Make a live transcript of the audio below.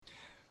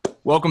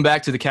Welcome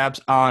back to the Caps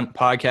On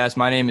podcast.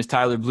 My name is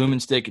Tyler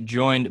Blumenstick,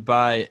 joined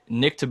by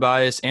Nick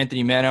Tobias,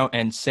 Anthony Mano,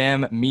 and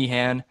Sam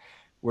Meehan.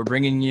 We're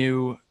bringing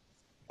you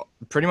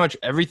pretty much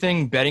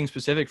everything betting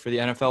specific for the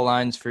NFL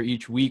lines for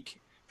each week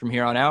from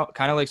here on out,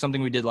 kind of like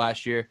something we did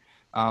last year.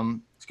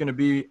 It's going to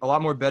be a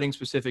lot more betting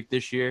specific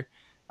this year.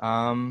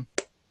 Going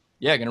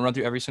to run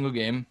through every single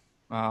game.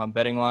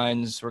 Betting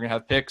lines, we're going to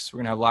have picks, we're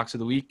going to have locks of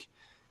the week.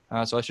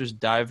 So let's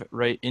just dive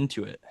right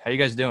into it. How you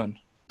guys doing?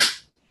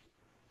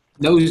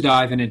 Nose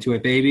diving into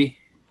it, baby.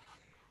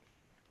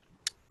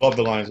 Love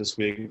the lines this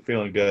week.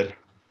 Feeling good.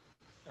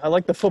 I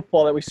like the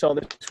football that we saw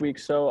this week,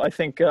 so I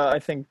think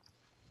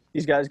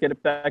these guys get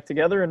it back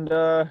together, and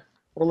we're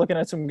looking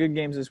at some good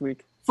games this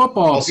week.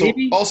 Football,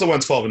 baby. Also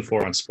went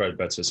 12-4 on spread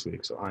bets this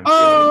week, so I'm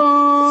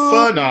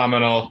feeling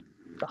phenomenal.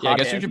 Yeah, I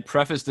guess we should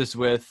preface this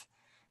with,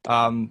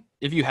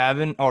 if you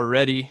haven't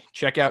already,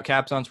 check out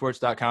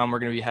capsonsports.com. We're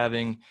going to be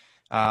having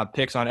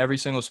picks on every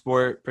single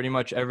sport pretty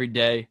much every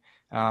day.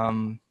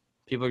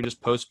 People are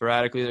just post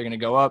sporadically. They're going to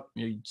go up.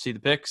 You see the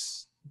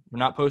picks. We're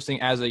not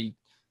posting as a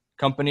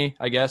company,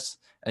 I guess,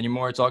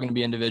 anymore. It's all going to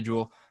be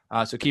individual.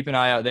 So keep an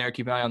eye out there.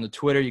 Keep an eye on the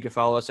Twitter. You can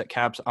follow us at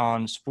Caps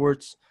On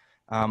Sports.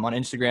 On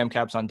Instagram,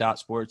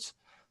 capson.sports.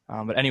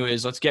 But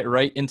anyways, let's get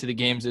right into the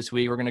games this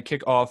week. We're going to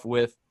kick off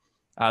with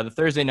the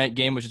Thursday night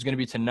game, which is going to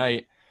be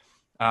tonight.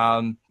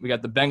 We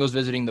got the Bengals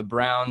visiting the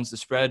Browns. The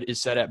spread is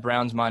set at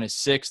Browns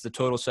 -6. The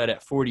total set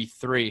at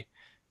 43.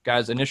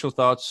 Guys, initial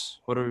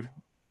thoughts.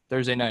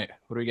 Thursday night,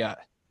 what do we got?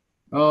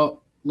 Oh,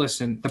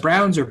 listen, the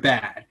Browns are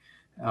bad.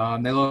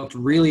 They looked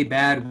really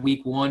bad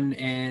week one,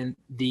 and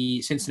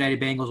the Cincinnati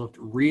Bengals looked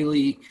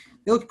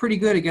pretty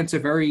good against a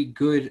very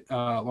good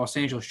Los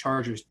Angeles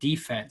Chargers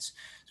defense.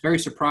 I was very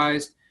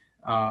surprised,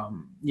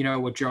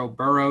 what Joe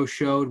Burrow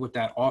showed, what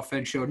that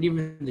offense showed, and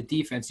even the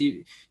defense.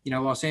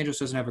 Los Angeles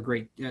doesn't have a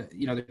great,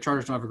 the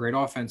Chargers don't have a great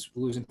offense,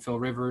 losing Phil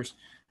Rivers.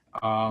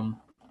 Joe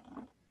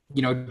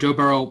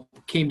Burrow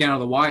came down to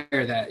the wire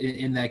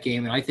in that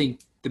game, and I think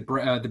the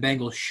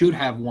Bengals should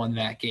have won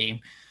that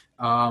game.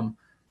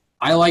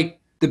 I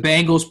like the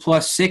Bengals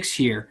 +6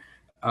 here.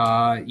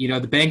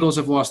 The Bengals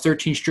have lost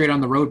 13 straight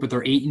on the road, but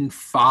they're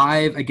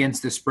 8-5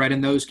 against the spread in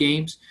those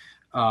games.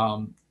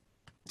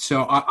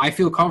 So I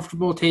feel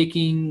comfortable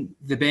taking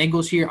the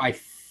Bengals here. I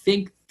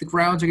think the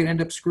Browns are going to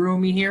end up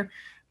screwing me here.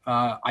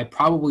 I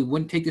probably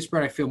wouldn't take the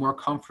spread. I feel more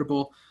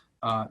comfortable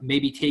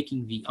maybe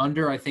taking the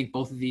under. I think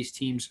both of these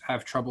teams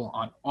have trouble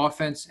on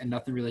offense and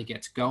nothing really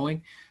gets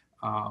going.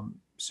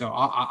 So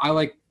I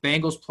like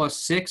Bengals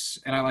 +6,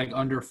 and I like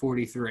under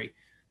 43.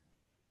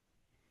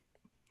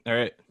 All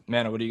right,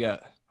 Mano, what do you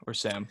got? Or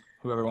Sam,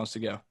 whoever wants to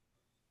go.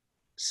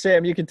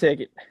 Sam, you can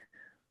take it.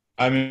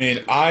 I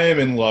mean, I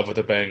am in love with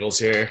the Bengals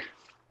here.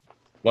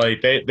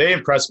 Like, they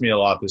impressed me a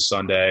lot this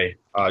Sunday.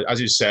 As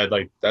you said,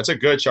 like, that's a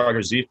good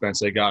Chargers defense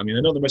they got. I mean,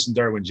 I know they're missing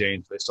Derwin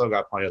James, but they still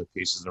got plenty of other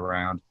pieces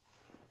around.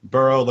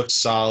 Burrow looks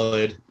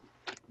solid.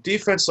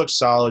 Defense looks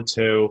solid,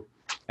 too.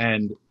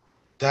 And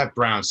that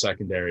Brown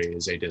secondary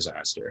is a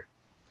disaster.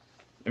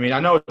 I mean, I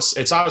know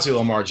it's obviously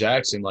Lamar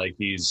Jackson, like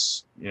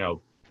he's,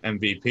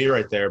 MVP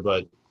right there,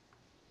 but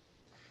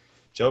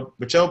Joe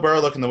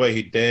Burrow looking the way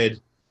he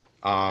did,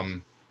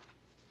 and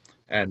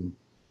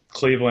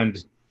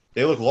Cleveland,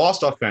 they look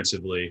lost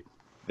offensively.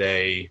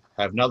 They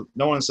have no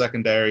one in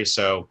secondary,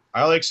 so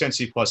I like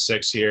Cincy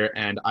 +6 here,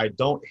 and I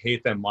don't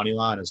hate them money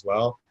line as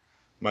well.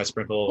 Might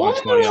sprinkle a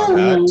lunch money on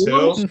that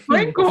too.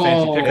 Sprinkle.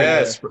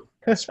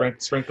 Yeah,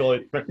 sprinkle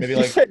it, maybe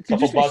like a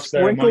couple bucks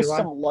there. Sprinkle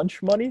some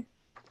lunch money?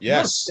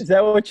 Yes. Is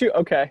that what you?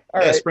 Okay.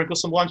 All right. Sprinkle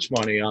some lunch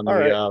money on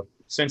the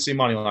Cincy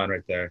money line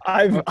right there.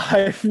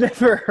 I've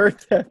never heard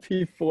that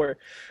before.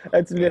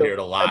 That's new. I hear it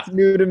a lot. That's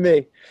new to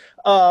me.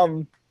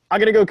 I'm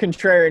gonna go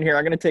contrarian here.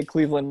 I'm gonna take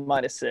Cleveland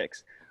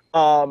 -6.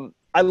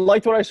 I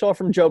liked what I saw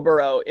from Joe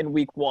Burrow in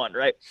week one.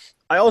 Right.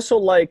 I also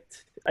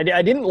liked. I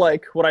didn't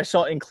like what I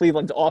saw in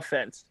Cleveland's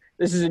offense.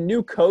 This is a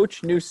new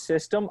coach, new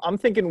system. I'm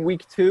thinking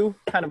week 2,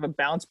 kind of a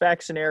bounce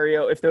back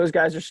scenario. If those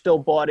guys are still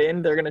bought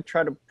in, they're going to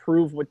try to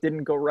prove what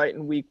didn't go right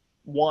in week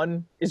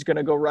 1 is going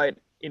to go right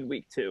in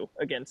week 2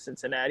 against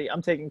Cincinnati.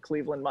 I'm taking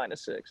Cleveland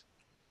 -6.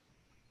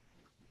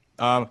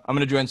 I'm going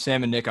to join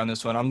Sam and Nick on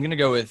this one. I'm going to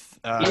go with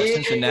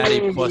Cincinnati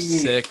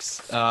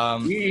 +6.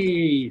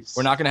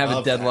 We're not going to have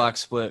a deadlock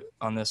split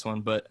on this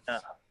one. But,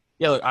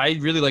 look, I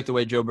really like the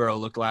way Joe Burrow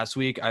looked last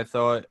week. I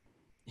thought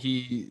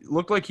he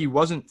looked like he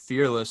wasn't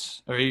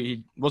fearless, or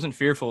he wasn't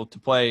fearful to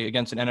play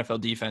against an NFL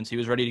defense. He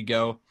was ready to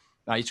go.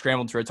 He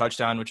scrambled for a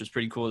touchdown, which was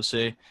pretty cool to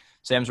see.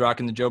 Sam's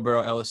rocking the Joe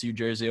Burrow LSU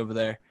jersey over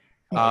there.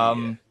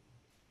 I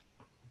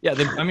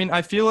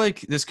feel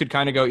like this could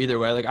kind of go either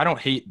way. Like, I don't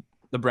hate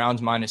the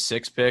Browns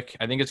 -6 pick.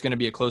 I think it's going to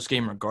be a close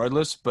game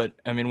regardless. But,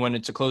 I mean, when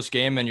it's a close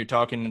game and you're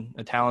talking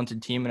a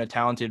talented team and a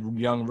talented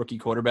young rookie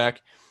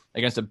quarterback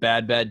against a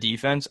bad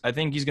defense, I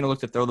think he's going to look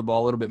to throw the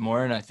ball a little bit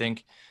more, and I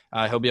think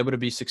he'll be able to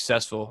be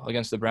successful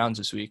against the Browns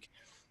this week.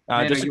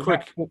 Just a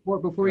quick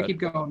before we keep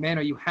going,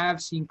 Mano, you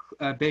have seen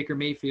Baker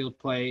Mayfield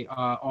play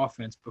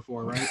offense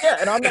before, right?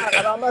 Yeah, and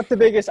I'm not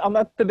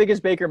the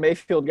biggest Baker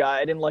Mayfield guy.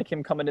 I didn't like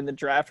him coming in the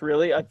draft.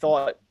 Really, I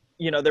thought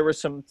there were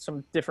some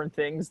different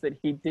things that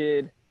he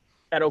did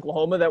at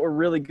Oklahoma that were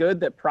really good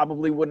that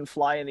probably wouldn't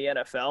fly in the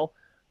NFL.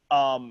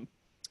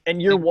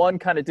 And year one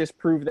kind of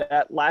disproved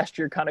that. Last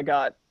year kind of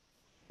got,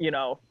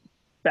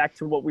 back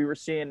to what we were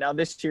seeing. Now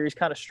this year he's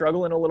kind of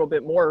struggling a little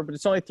bit more, but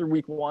it's only through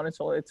week one.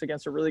 It's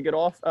against a really good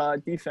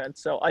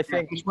defense. So I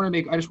think I just want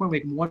to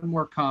make one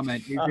more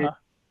comment.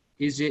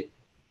 Is it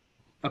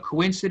a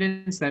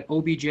coincidence that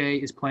OBJ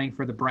is playing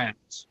for the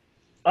Browns?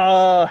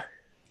 Yeah,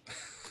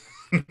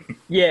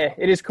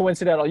 it is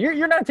coincidental.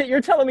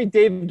 You're telling me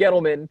Dave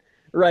Gettleman,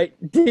 right,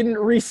 didn't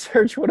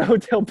research what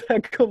Odell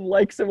Beckham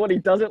likes and what he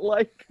doesn't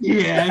like?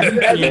 Yeah.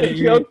 As a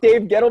joke,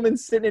 Dave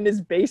Gettleman's sitting in his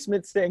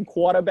basement saying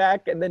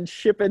quarterback and then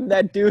shipping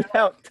that dude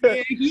out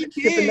to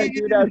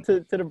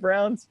the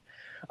Browns.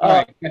 All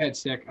right, go ahead,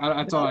 Sick.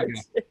 That's all I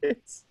got.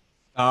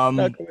 All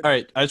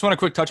right, I just want to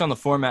quick touch on the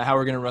format, how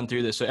we're going to run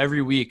through this. So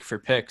every week for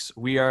picks,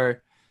 the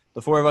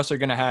four of us are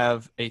going to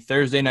have a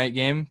Thursday night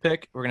game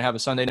pick. We're going to have a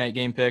Sunday night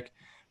game pick.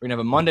 We're going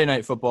to have a Monday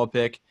night football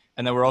pick.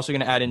 And then we're also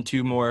going to add in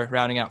 2 more,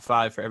 rounding out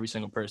 5 for every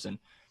single person.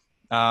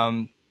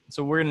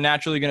 So we're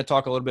naturally going to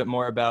talk a little bit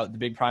more about the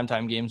big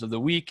primetime games of the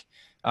week.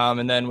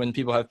 And then when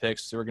people have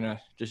picks, we're going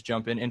to just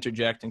jump in,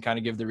 interject, and kind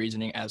of give the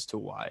reasoning as to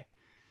why.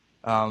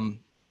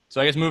 So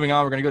I guess moving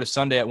on, we're going to go to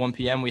Sunday at 1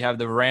 p.m. We have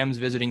the Rams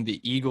visiting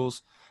the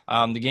Eagles.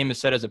 The game is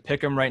set as a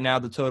pick'em right now.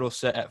 The total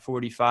set at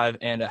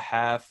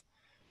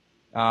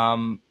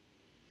 45.5.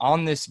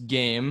 On this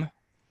game,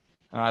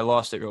 I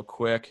lost it real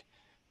quick.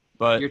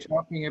 But you're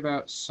talking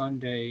about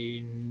Sunday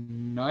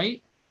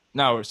night?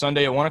 No,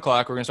 Sunday at 1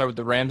 o'clock. We're going to start with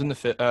the Rams and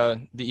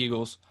the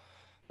Eagles.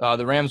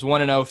 The Rams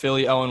 1-0,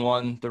 Philly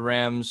 0-1. The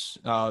Rams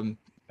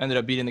ended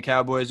up beating the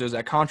Cowboys. There was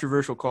that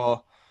controversial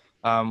call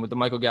with the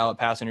Michael Gallup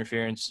pass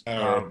interference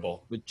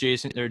with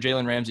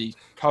Jalen Ramsey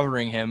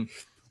covering him.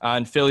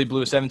 And Philly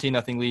blew a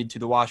 17-0 lead to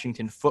the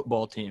Washington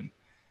football team.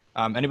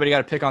 Anybody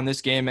got a pick on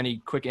this game? Any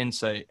quick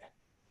insight?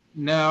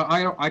 No,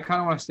 I don't. I kind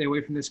of want to stay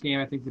away from this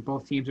game. I think that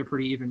both teams are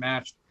pretty even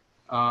matched.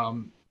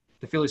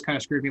 The Phillies kind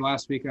of screwed me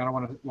last week, and I don't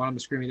want them to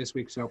screw me this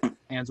week, so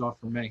hands off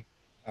from me.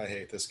 I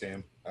hate this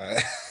game.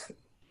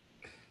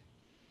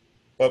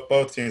 But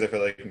both teams, I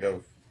feel like, can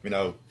go,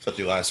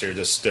 especially last year,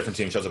 just different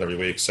team shows up every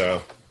week,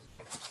 so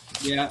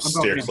yeah, I'm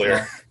steer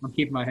clear. I'm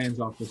keeping my hands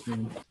off this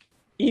game.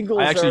 Eagles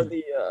are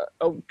the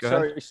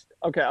sorry. Ahead.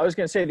 Okay, I was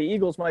going to say the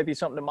Eagles might be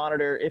something to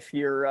monitor if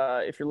you're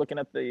looking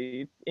at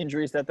the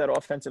injuries that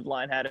offensive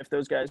line had. If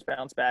those guys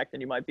bounce back,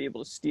 then you might be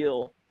able to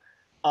steal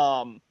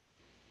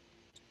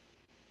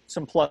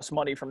some plus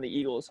money from the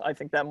Eagles. I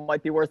think that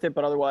might be worth it,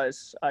 but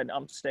otherwise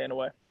I'm staying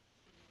away.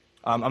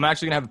 I'm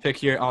actually going to have a pick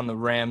here on the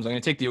Rams. I'm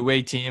going to take the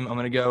away team. I'm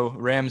going to go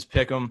Rams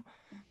pick them.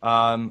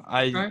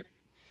 I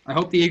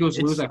hope the Eagles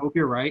lose. I hope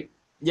you're right.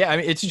 Yeah, I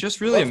mean, it's just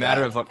really a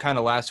matter of kind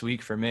of last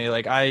week for me.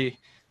 Like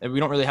we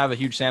don't really have a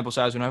huge sample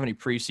size. We don't have any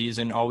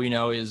preseason. All we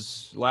know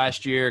is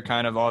last year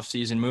kind of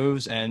off-season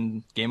moves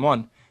and game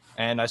 1.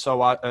 And I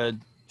saw a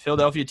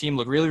Philadelphia team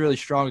look really, really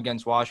strong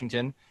against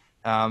Washington.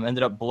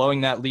 Ended up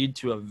blowing that lead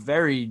to a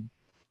very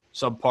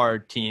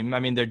subpar team.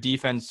 I mean, their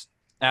defense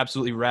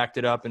absolutely racked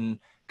it up and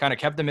kind of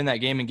kept them in that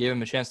game and gave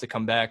them a chance to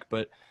come back.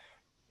 But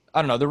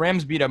I don't know. The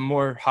Rams beat a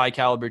more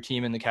high-caliber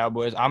team in the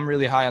Cowboys. I'm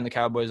really high on the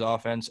Cowboys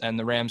offense, and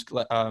the Rams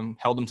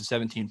held them to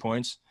 17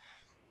 points.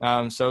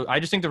 So I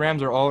just think the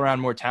Rams are all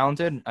around more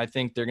talented. I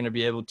think they're going to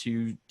be able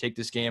to take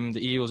this game.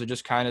 The Eagles are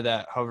just kind of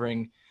that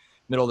hovering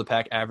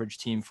middle-of-the-pack average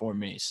team for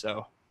me.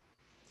 So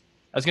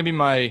that's going to be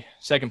my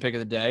second pick of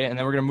the day. And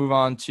then we're going to move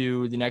on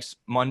to the next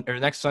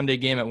Sunday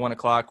game at 1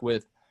 o'clock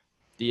with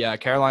the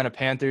Carolina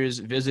Panthers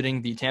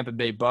visiting the Tampa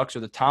Bay Bucks, or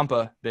the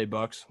Tampa Bay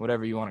Bucks,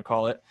 whatever you want to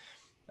call it.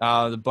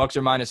 The Bucks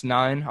are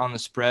 -9 on the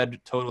spread,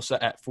 total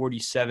set at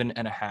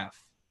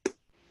 47.5.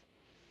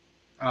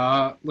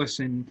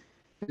 Listen,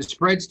 the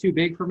spread's too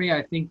big for me.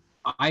 I think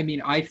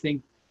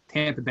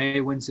Tampa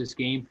Bay wins this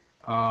game.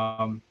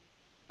 I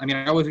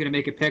was going to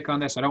make a pick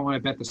on this. I don't want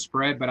to bet the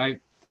spread, but I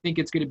think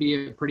it's going to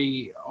be a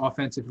pretty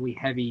offensively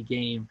heavy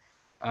game.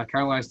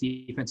 Carolina's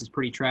defense is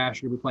pretty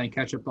trash. You're going to be playing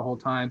catch-up the whole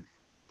time.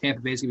 Tampa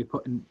Bay's going to be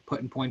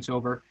putting points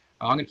over.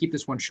 I'm going to keep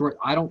this one short.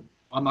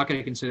 I'm not going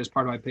to consider this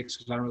part of my picks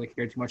because I don't really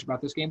care too much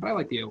about this game, but I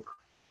like the over.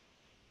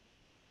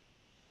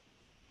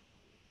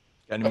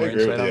 Got any I more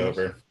agree with insight the on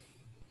over. this?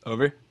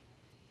 Over?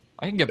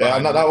 I can get Yeah,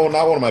 behind not that.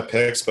 one of my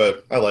picks,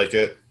 but I like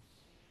it.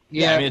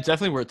 Yeah, I mean, it's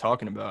definitely worth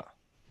talking about.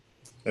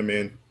 I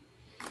mean,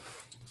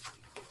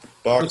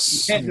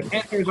 Bucks. The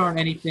Panthers aren't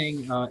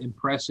anything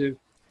impressive.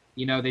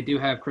 They do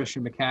have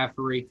Christian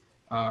McCaffrey,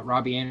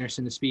 Robbie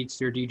Anderson, the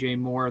speedster, DJ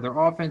Moore. Their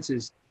offense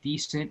is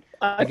decent.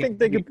 I think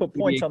they could put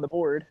points on the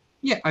board.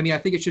 Yeah, I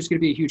think it's just going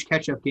to be a huge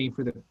catch-up game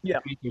for the Yeah.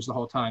 Panthers the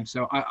whole time.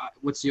 So,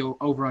 what's the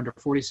over/under?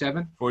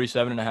 47?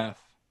 47.5.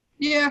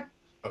 Yeah,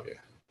 Okay.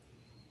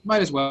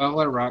 might as well.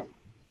 Let it rock.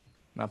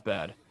 Not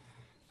bad.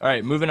 All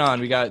right, moving on.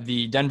 We got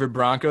the Denver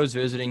Broncos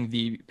visiting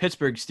the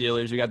Pittsburgh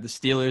Steelers. We got the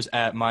Steelers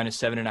at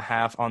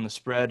 -7.5 on the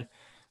spread.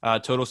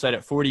 Total set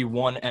at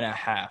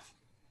 41.5.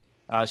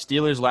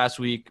 Steelers last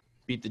week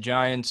beat the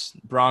Giants.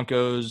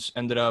 Broncos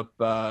ended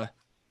up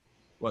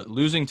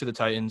losing to the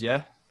Titans,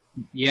 yeah?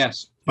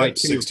 Yes, by Yep,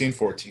 2.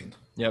 16-14.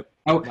 Yep.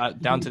 I-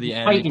 Down to the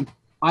end. Titans.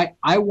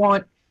 I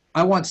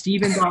want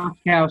Steven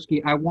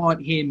Gostkowski. I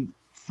want him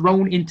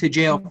thrown into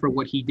jail for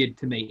what he did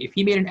to me. If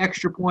he made an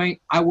extra point,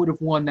 I would have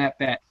won that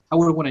bet. I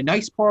would have won a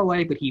nice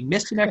parlay, but he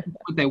missed an extra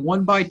point. They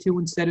won by 2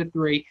 instead of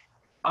 3.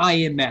 I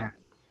am mad.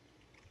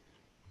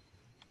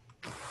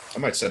 I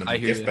might send him I a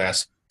hear gift you.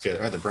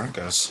 basket. The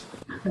Broncos.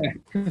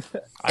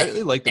 I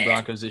really like the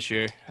Broncos this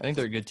year. I think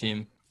they're a good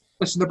team.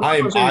 Listen, the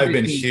Broncos are a I've great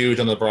been team. huge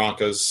on the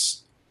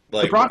Broncos.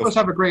 The Broncos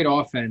have a great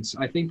offense.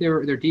 I think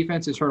their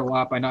defense is hurt a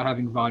lot by not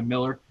having Von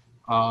Miller.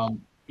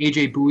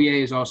 AJ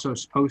Bouye is also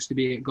supposed to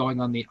be going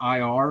on the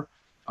IR,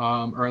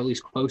 or at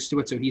least close to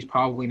it, so he's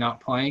probably not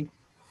playing.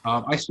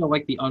 I still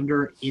like the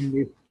under in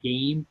this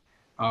game.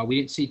 We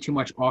didn't see too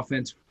much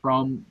offense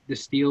from the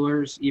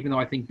Steelers, even though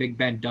I think Big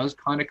Ben does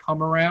kind of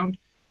come around.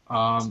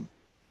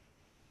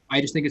 I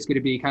just think it's going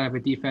to be kind of a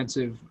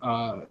defensive,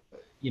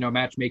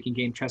 matchmaking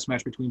game, chess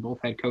match between both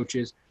head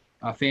coaches.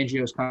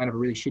 Fangio is kind of a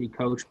really shitty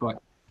coach,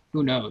 but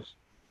who knows?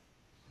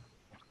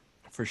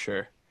 For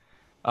sure.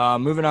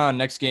 Moving on,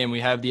 next game,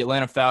 we have the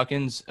Atlanta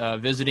Falcons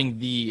visiting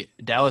the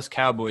Dallas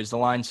Cowboys. The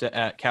line set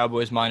at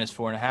Cowboys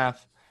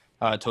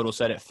 -4.5. Total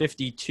set at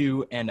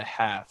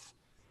 52.5.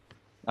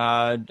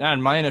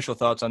 And my initial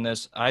thoughts on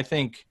this, I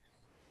think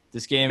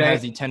this game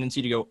has the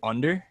tendency to go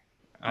under.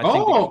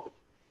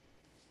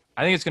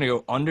 I think it's going to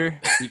go under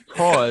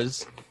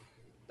because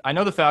I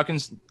know the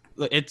Falcons.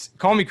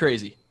 Call me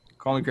crazy.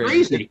 Call me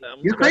crazy.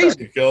 You're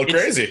crazy. You feel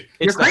crazy.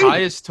 It's the crazy.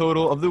 highest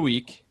total of the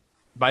week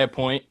by a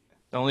point.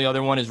 The only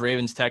other one is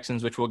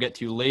Ravens-Texans, which we'll get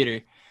to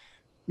later.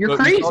 You're But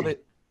we crazy. called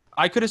it-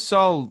 I could have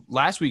saw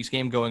last week's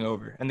game going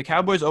over. And the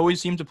Cowboys always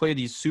seem to play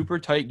these super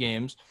tight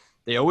games.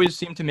 They always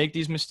seem to make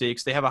these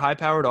mistakes. They have a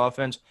high-powered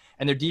offense,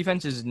 and their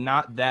defense is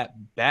not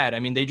that bad. I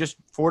mean, they just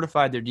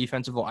fortified their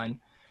defensive line.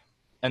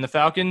 And the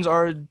Falcons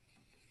are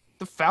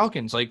the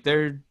Falcons. Like,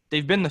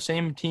 they've been the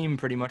same team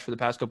pretty much for the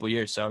past couple of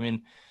years. So, I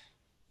mean,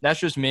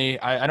 that's just me.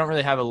 I don't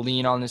really have a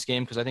lean on this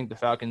game because I think the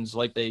Falcons,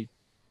 like they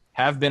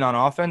have been on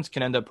offense,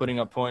 can end up putting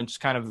up points,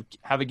 kind of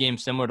have a game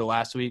similar to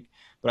last week.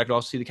 But I could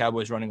also see the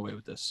Cowboys running away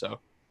with this. So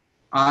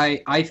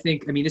I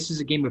think, this is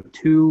a game of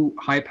two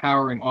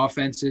high-powering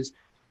offenses.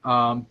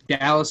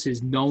 Dallas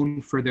is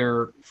known for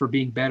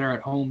being better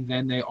at home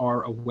than they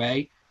are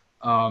away.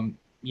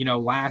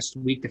 Last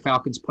week the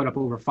Falcons put up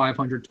over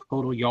 500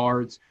 total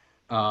yards.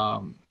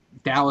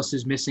 Dallas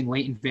is missing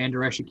Leighton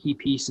Vander Esch, a key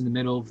piece in the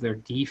middle of their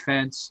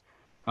defense.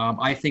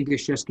 I think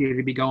it's just going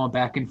to be going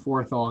back and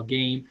forth all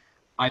game.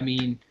 I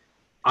mean,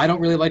 I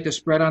don't really like the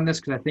spread on this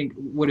because I think,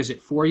 what is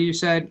it, 4 you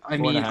said? I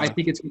mean, 4.5.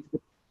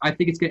 I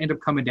think it's going to end up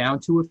coming down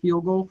to a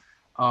field goal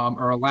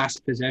or a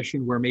last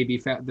possession where maybe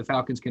the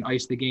Falcons can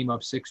ice the game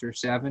up 6 or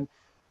 7.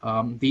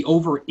 The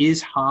over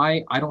is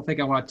high. I don't think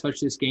I want to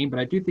touch this game, but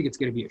I do think it's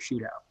going to be a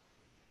shootout.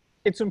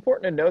 It's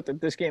important to note that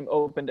this game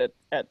opened at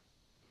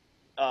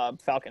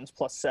Falcons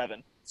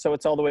 +7, so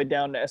it's all the way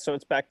down to, so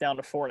it's back down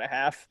to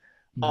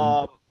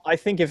 4.5. I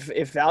think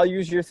if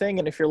value's your thing,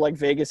 and if you're like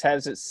Vegas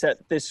has it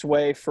set this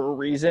way for a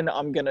reason,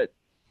 I'm gonna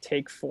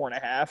take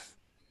 4.5.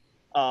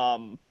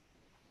 On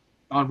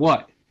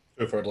what?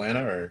 For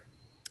Atlanta or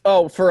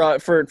Oh, for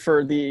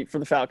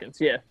the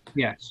Falcons, yeah.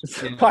 Yes.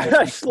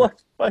 I just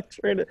lost my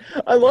train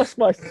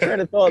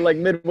of thought like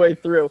midway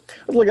through.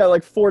 I was looking at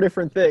like 4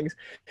 different things.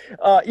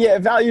 Yeah,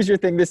 if value's your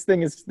thing,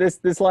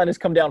 this line has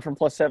come down from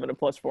 +7 to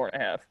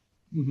 +4.5.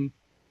 Mm-hmm.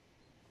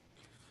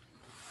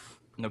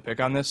 no pick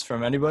on this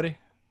from anybody?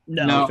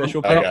 No.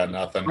 Official I pick? got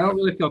nothing. I don't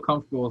really feel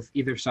comfortable with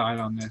either side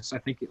on this. I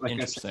think, like I said,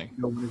 Interesting.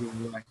 go one or the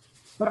other way.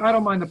 But I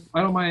don't mind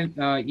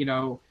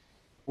a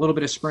little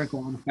bit of sprinkle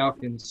on the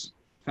Falcons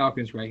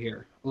right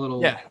here. A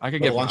little, Yeah, I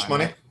could get lunch behind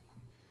money. that.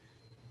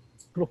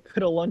 A little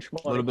bit of lunch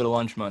money. A little bit of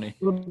lunch money.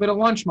 little bit of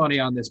lunch money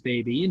on this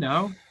baby.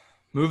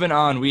 Moving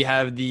on, we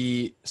have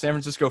the San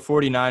Francisco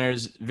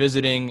 49ers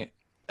visiting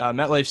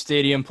MetLife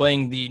Stadium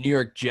playing the New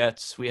York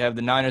Jets. We have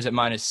the Niners at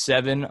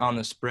 -7 on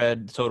the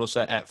spread, the total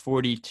set at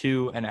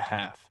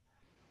 42.5.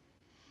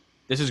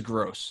 This is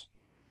gross.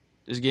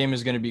 This game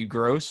is going to be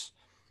gross.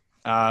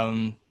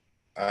 I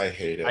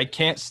hate it. I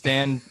can't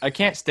stand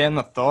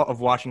the thought of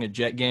watching a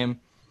Jet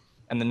game,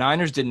 and the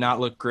Niners did not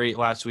look great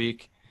last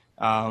week.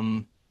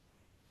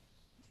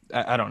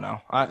 I don't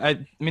know.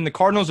 I mean, the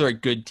Cardinals are a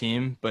good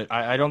team, but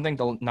I don't think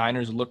the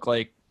Niners look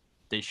like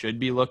they should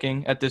be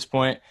looking at this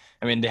point.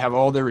 I mean, they have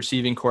all their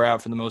receiving core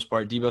out for the most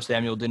part. Deebo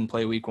Samuel didn't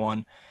play week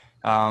 1.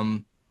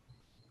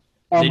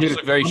 They just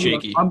look very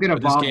shaky. I'm going to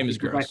This game is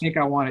gross. I think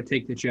I want to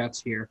take the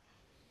Jets here.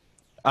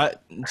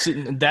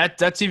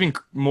 That's even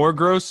more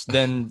gross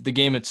than the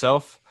game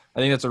itself. I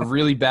think that's a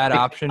really bad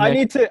option. I Nick.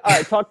 need to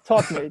talk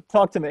to me.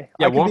 Talk to me.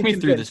 Yeah, I could walk be me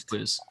through convinced. this,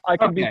 please. I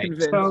could be Okay,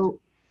 convinced. so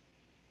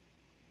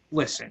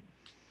listen.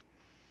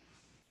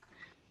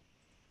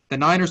 The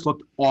Niners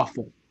looked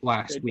awful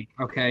last week,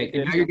 okay? They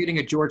And now did. you're getting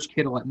a George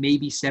Kittle at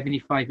maybe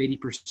 75,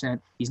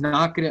 80%. He's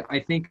not going to – I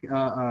think,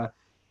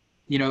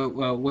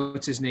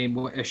 what's his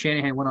name?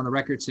 Shanahan went on the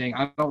record saying,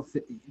 I don't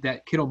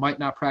that Kittle might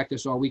not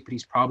practice all week, but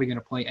he's probably going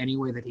to play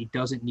anyway, that he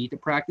doesn't need to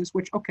practice,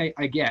 which, okay,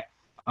 I get.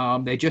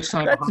 They just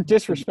signed. That's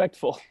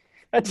disrespectful.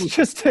 That's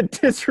just a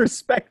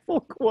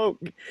disrespectful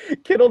quote.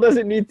 Kittle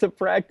doesn't need to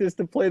practice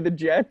to play the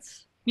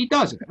Jets. He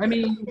doesn't. I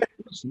mean,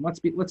 listen, let's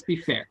be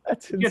fair.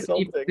 That's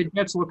insulting. The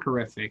Jets look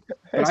horrific, but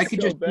That's I could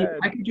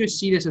just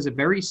see this as a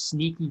very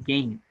sneaky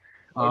game.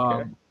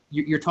 Okay.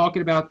 You're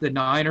talking about the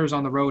Niners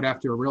on the road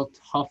after a real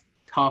tough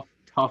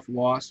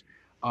loss.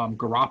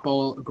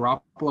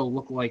 Garoppolo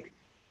looked like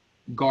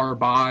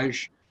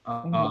garbage.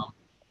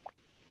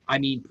 I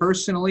mean,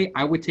 personally,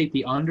 I would take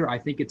the under. I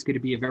think it's going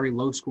to be a very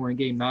low-scoring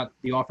game. Not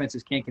the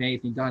offenses can't get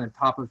anything done on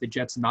top of the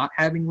Jets not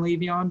having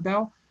Le'Veon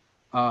Bell.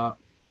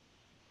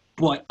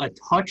 But a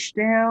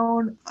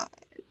touchdown,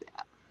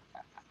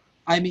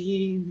 I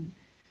mean,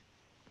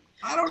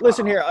 I don't know.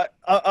 Listen here,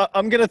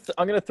 I'm gonna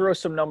throw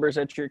some numbers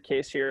at your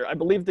case here. I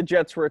believe the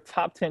Jets were a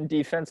top 10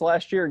 defense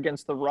last year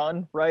against the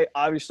run, right?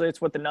 Obviously,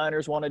 it's what the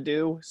Niners want to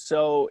do.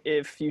 So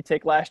if you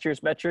take last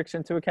year's metrics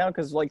into account,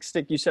 because like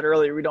Stick, you said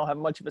earlier, we don't have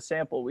much of a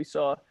sample. We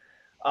saw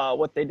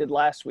what they did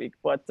last week,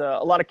 but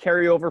a lot of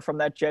carryover from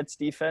that Jets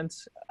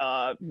defense.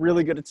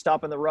 Really good at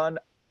stopping the run.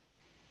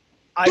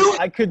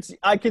 I could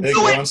Big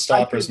run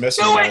stoppers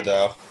missing there,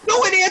 though. Do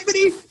it,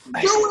 Anthony.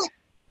 Do it.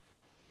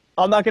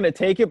 I'm not going to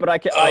take it, but I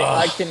can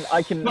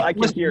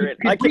hear it.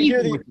 I can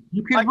hear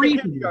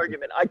the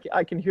argument.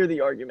 I can hear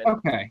the argument.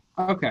 Okay.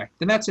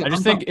 Then that's it. I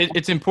just think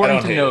it's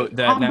important to note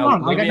that now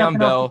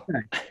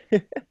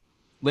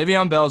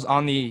Le'Veon Bell's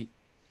on the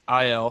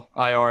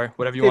IR,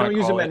 whatever you want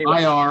to call it.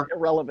 Anyway. IR.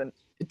 Irrelevant.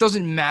 It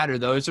doesn't matter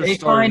though. It's their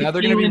starter. Now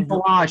they're going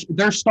to be.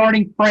 They're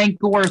starting Frank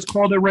Gore. It's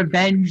called a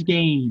revenge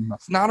game.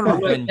 It's not a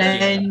revenge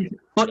game.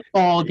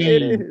 Football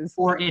game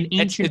for an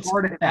ancient it's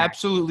artifact.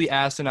 Absolutely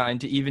asinine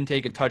to even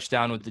take a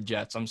touchdown with the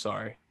Jets. I'm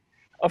sorry.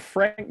 A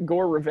Frank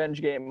Gore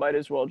revenge game might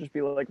as well just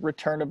be like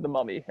Return of the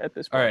Mummy at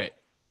this point. All right.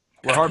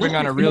 We're harping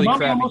on a really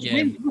crappy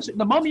game.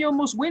 The Mummy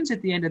almost wins at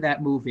the end of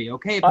that movie,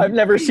 okay? I've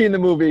never seen the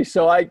movie,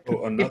 so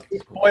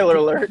spoiler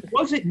alert.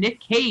 Was it Nick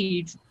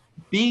Cage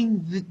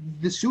being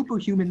the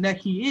superhuman that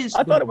he is?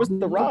 I thought it was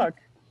The Rock.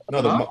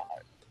 No, the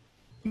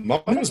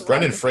Mummy was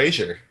Brendan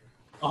Fraser.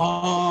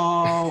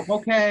 Oh,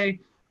 okay.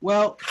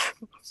 Well,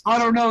 I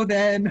don't know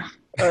then.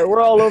 All right,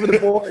 we're all over the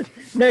board.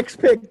 Next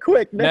pick,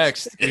 quick.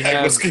 Next, we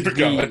have let's keep it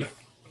going.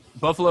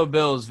 Buffalo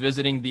Bills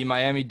visiting the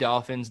Miami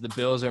Dolphins. The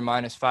Bills are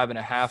minus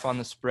 5.5 on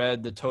the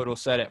spread. The total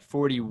set at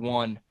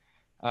 41.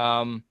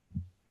 I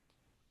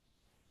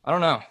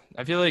don't know.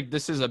 I feel like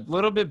this is a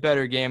little bit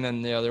better game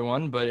than the other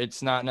one, but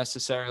it's not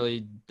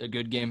necessarily a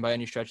good game by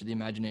any stretch of the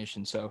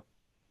imagination. So,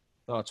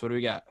 thoughts? What do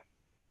we got?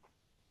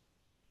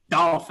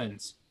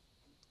 Dolphins.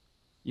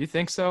 You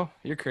think so?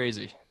 You're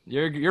crazy.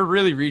 You're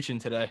really reaching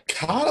today.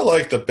 Kind of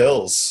like the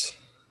Bills.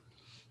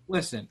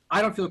 Listen,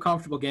 I don't feel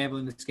comfortable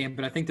gambling this game,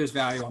 but I think there's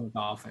value on the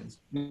Dolphins.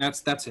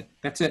 That's it.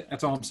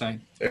 That's all I'm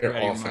saying. Their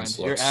offense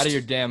You're looks out of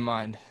your damn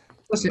mind.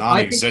 Listen,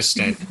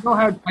 non-existent.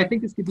 I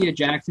think this could be a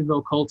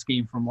Jacksonville Colts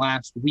game from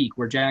last week,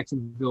 where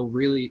Jacksonville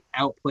really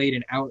outplayed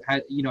and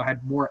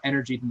had more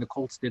energy than the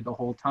Colts did the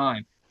whole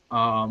time.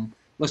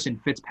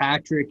 Listen,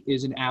 Fitzpatrick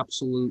is an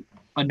absolute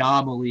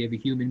anomaly of a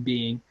human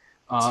being.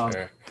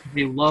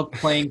 They love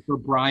playing for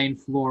Brian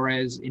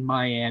Flores in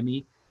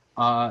Miami.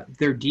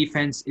 Their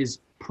defense is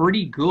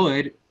pretty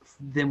good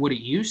than what it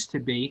used to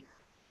be.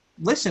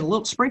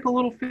 Listen, sprinkle a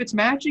little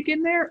Fitzmagic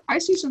in there. I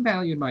see some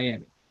value in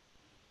Miami.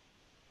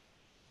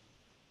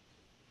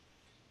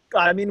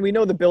 I mean, we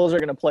know the Bills are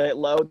going to play it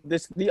low.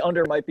 The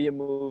under might be a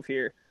move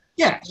here.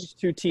 Yes. These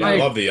two teams. I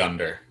love the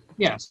under.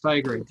 Yes, I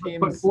agree.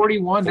 But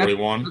 41, that's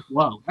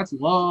low. That's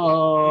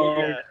low.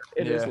 Yeah,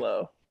 it is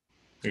low.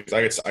 I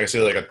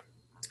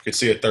could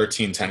see a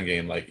 13-10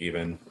 game, like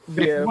even.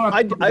 Yeah,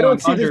 I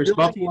don't see this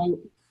Bills team.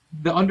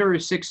 The under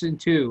is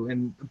 6-2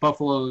 in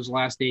Buffalo's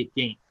last 8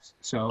 games.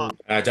 So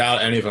I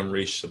doubt any of them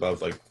reached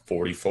above like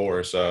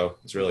 44. So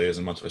this really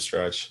isn't much of a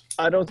stretch.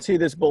 I don't see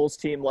this Bulls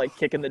team like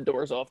kicking the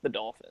doors off the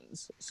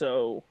Dolphins.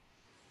 So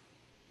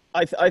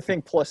I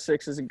think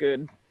 +6 is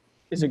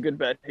a good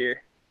bet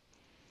here.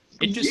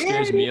 It just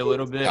scares me a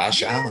little bit.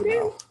 Josh Allen,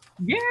 though.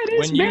 Yeah,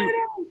 it is.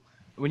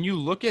 When you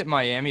look at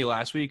Miami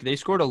last week, they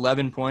scored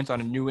 11 points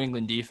on a New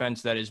England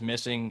defense that is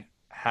missing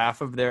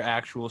half of their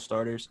actual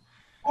starters.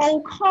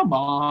 Oh, come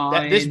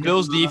on. This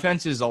Bills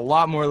defense is a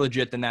lot more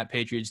legit than that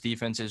Patriots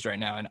defense is right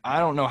now. And I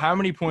don't know how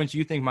many points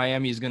you think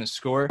Miami is going to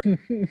score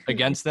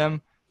against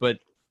them, but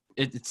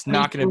it's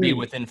not going to be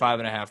within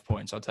 5.5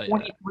 points, I'll tell you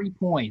 23 that.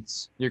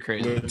 points. You're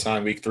crazy. Good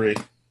time, week 3.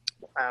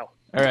 Wow.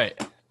 All right.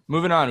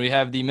 Moving on, we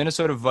have the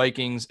Minnesota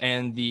Vikings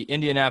and the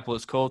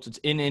Indianapolis Colts. It's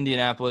in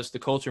Indianapolis. The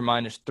Colts are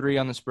 -3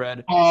 on the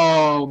spread.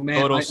 Oh,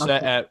 man. Total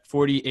set at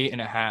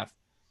 48.5.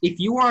 If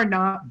you are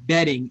not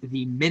betting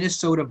the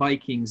Minnesota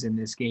Vikings in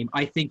this game,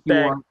 I think you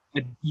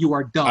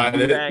are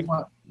done.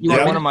 You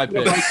are one of my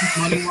picks.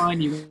 Money line.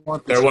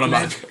 They're one of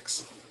my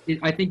picks.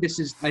 I think this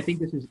is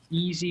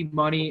easy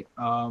money.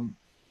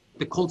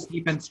 The Colts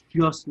defense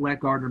just let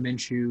Gardner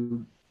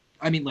Minshew.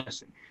 I mean,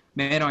 listen,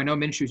 man. I know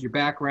Minshew's your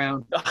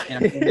background,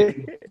 and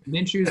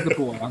Minshew's the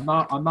boy. I'm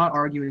not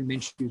arguing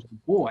Minshew's the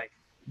boy,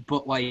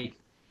 but like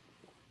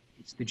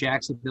It's the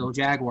Jacksonville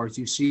Jaguars.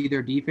 You see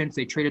their defense.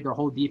 They traded their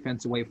whole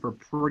defense away for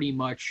pretty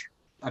much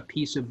a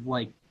piece of,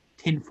 like,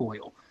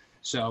 tinfoil.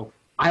 So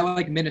I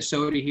like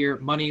Minnesota here.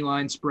 Money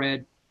line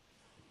spread.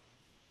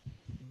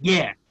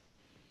 Yeah.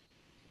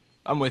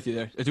 I'm with you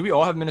there. Do we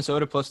all have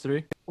Minnesota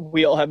 +3?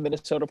 We all have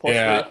Minnesota +3.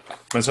 Yeah,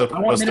 Minnesota I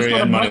want +3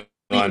 Minnesota and money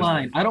money line.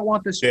 line. I don't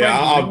want the spread. Yeah,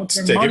 I I'll want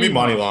their give me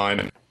money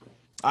line.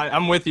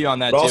 I'm with you on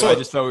that, But too. also- I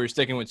just thought we were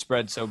sticking with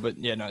spread. So, but,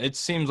 yeah, no, it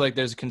seems like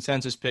there's a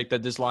consensus pick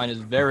that this line is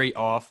very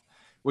off,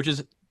 which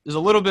is there's a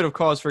little bit of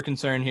cause for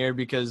concern here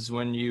because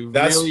when you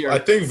really I are,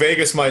 think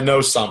Vegas might know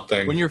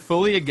something. when you're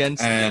fully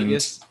against And-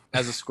 Vegas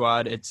as a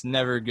squad, it's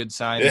never a good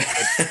sign. Yeah.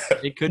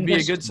 But it could be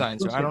a good sign,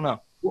 so I don't know.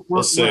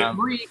 We're see.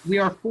 we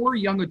are 4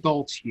 young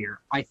adults here.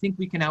 I think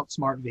we can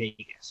outsmart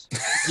Vegas.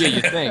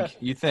 Yeah,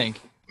 you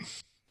think.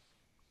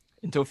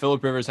 Until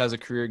Phillip Rivers has a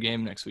career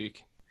game next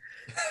week.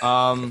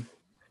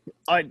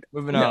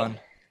 Moving No. on.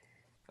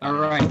 All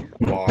right.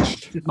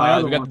 Washed. This is my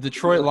other We got one. the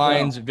Detroit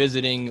Lions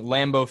visiting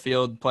Lambeau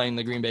Field playing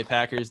the Green Bay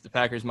Packers. The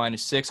Packers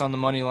 -6 on the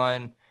money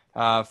line,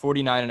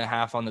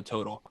 49.5 on the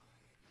total.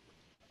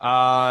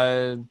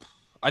 I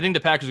think the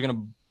Packers are going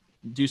to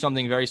do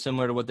something very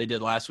similar to what they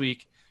did last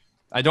week.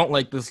 I don't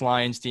like this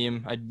Lions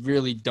team. I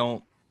really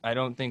don't. I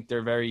don't think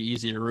they're very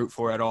easy to root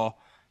for at all.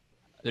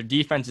 Their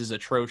defense is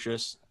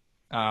atrocious.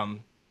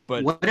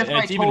 But What if and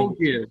I it's even- told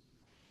you?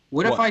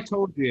 What if What? I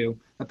told you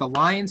that the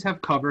Lions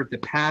have covered the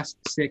past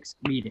 6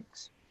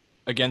 meetings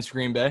against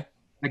Green Bay?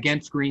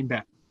 against Green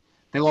Bay?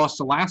 They lost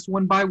the last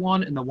one by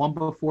 1 and the one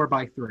before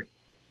by 3.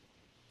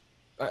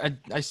 I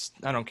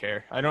don't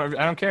care. I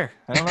don't care.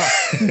 I don't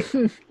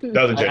know.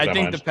 Doesn't change I that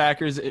think much. the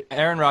Packers,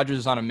 Aaron Rodgers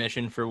is on a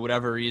mission for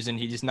whatever reason.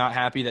 He's just not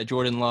happy that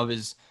Jordan Love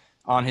is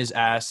on his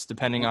ass,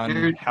 depending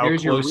on how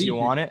There's your close you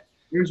reason. want it.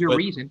 Here's your But-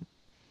 reason.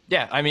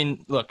 Yeah, I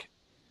mean, look,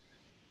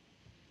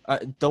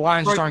 the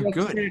Lions just aren't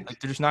Detroit good. Like,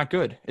 they're just not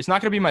good. It's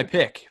not going to be my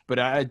pick, but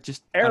I Aaron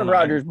don't know.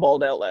 Rodgers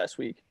balled out last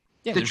week,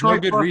 Yeah, there's no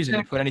Detroit good plus reason to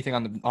 6. put anything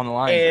on the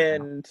line.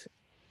 and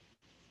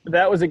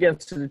that was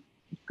against a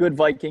good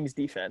Vikings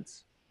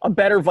defense, a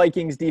better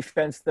Vikings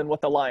defense than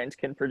what the Lions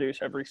can produce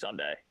every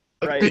Sunday,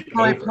 right?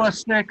 Detroit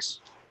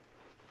 +6.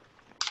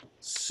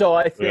 So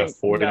I We got think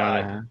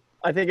 49.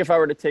 I think if I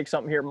were to take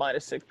something here,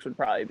 -6 would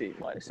probably be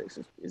 -6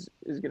 is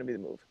going to be the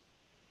move.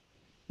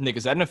 Nick,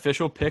 is that an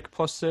official pick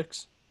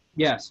 +6?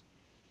 Yes.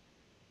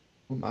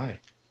 Oh my.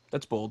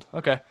 That's bold.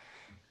 Okay.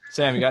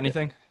 Sam, you got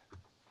anything?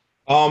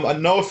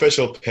 No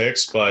official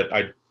picks, but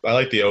I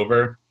like the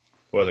over.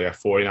 What they got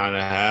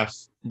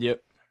 49.5.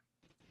 Yep.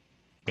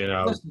 You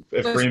know, Listen,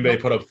 if listen, Green Bay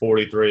put up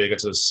 43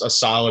 against a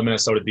solid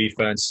Minnesota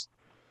defense,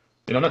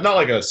 you know, not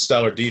like a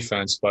stellar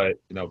defense, but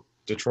you know,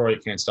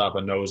 Detroit can't stop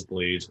a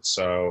nosebleed.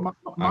 So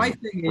My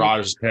thing is,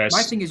 Rodgers pissed.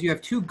 My thing is, you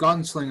have 2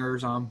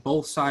 gunslingers on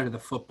both sides of the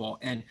football,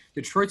 and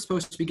Detroit's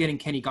supposed to be getting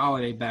Kenny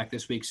Golladay back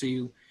this week. So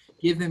you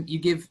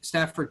give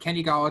Stafford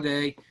Kenny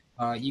Golladay,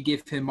 you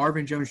give him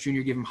Marvin Jones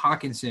Jr., give him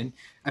Hawkinson.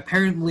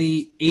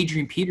 Apparently,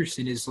 Adrian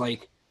Peterson is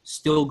like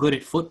still good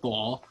at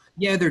football.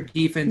 Yeah, their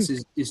defense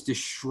is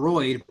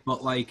destroyed,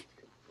 but like,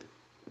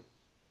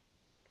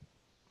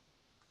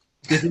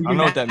 I don't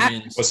know what that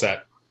means. What's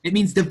that? It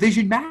means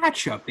division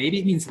matchup, baby.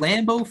 It means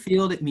Lambeau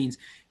Field. It means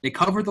they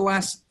covered the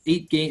last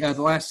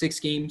 6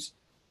 games.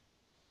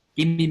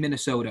 Give me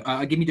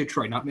Minnesota. Give me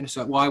Detroit, not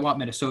Minnesota. Well, I want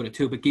Minnesota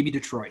too, but give me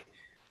Detroit.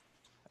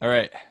 All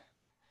right.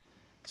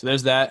 So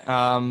there's that.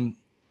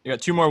 We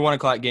got 2 more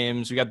 1:00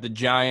 games. We got the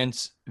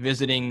Giants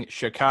visiting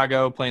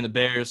Chicago, playing the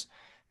Bears.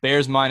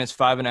 Bears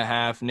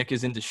 -5.5. Nick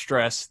is in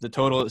distress. The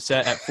total is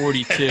set at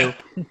 42.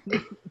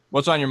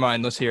 What's on your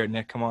mind? Let's hear it,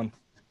 Nick. Come on.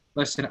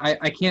 Listen,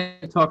 I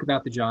can't talk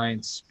about the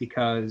Giants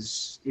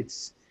because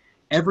it's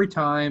every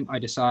time I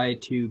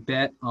decide to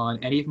bet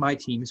on any of my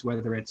teams,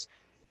 whether it's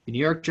the New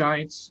York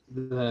Giants,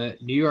 the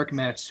New York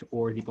Mets,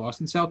 or the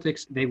Boston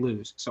Celtics, they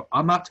lose. So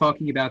I'm not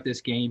talking about this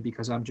game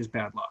because I'm just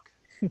bad luck.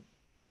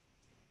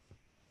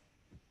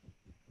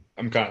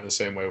 I'm kind of the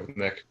same way with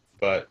Nick,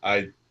 but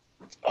I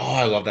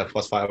love that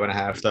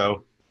 +5.5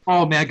 though.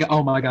 Oh my god,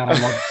 I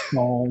love it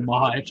so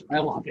much. I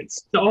love it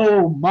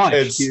so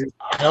much, dude.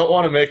 I don't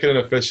want to make it an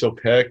official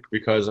pick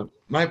because I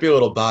might be a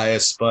little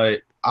biased,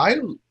 but I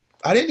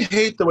didn't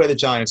hate the way the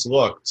Giants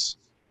looked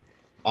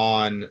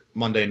on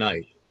Monday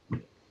night.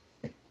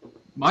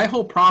 My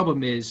whole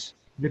problem is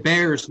the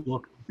Bears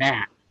look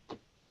bad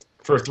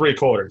For 3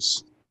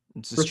 quarters.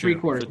 This for is true.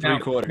 3 quarters. For 3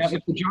 quarters. Now,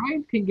 if the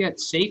Giants can get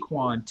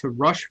Saquon to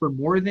rush for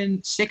more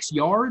than 6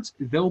 yards,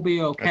 they'll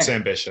be okay. That's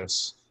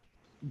ambitious.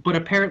 But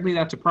apparently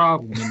that's a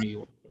problem in New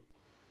York.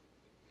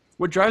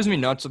 What drives me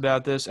nuts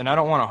about this, and I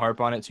don't want to harp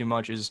on it too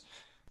much, is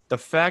the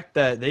fact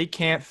that they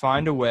can't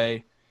find a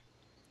way.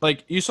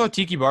 Like, you saw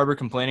Tiki Barber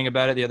complaining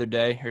about it the other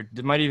day, or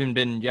it might have even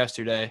been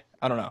yesterday.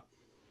 I don't know.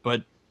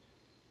 But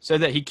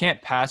said that he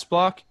can't pass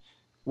block.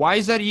 Why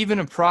is that even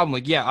a problem?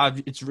 Like, yeah,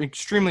 it's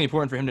extremely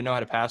important for him to know how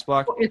to pass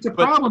block. Well, it's a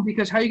But- problem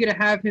because how are you going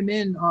to have him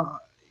in?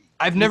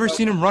 I've never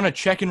seen him run a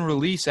check and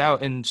release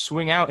out and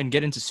swing out and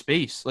get into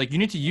space. Like, you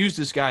need to use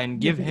this guy and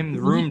give him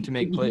the room to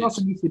make He plays.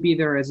 also needs to be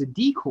there as a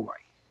decoy.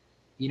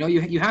 You know,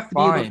 you have to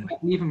be able Fine. to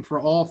leave him for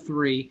all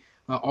 3.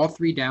 all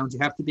 3 downs. You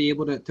have to be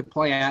able to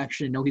play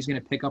action and know he's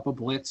going to pick up a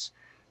blitz.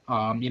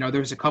 There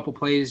was a couple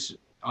plays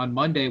on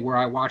Monday where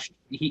I watched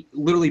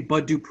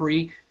Bud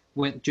Dupree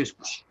went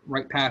just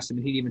right past him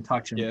and he didn't even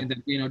touch him, and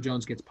then Daniel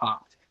Jones gets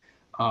popped.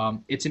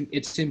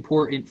 It's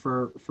important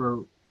for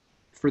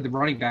the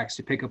running backs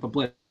to pick up a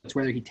blitz,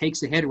 whether he takes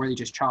the hit or whether he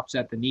just chops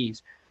at the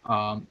knees.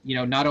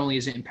 Not only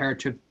is it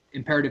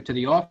imperative to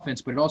the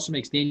offense, but it also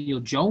makes Daniel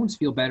Jones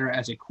feel better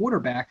as a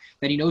quarterback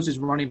that he knows his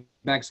running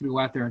backs to go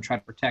out there and try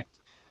to protect.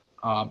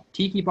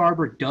 Tiki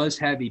Barber does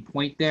have a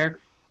point there.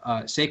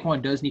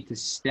 Saquon does need to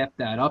step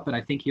that up, and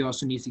I think he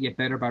also needs to get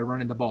better by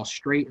running the ball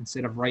straight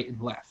instead of right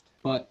and left.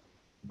 But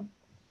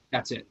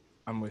that's it.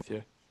 I'm with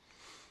you.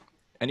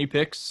 Any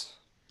picks?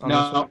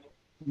 Nope.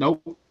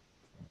 All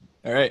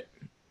right.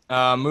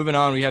 Moving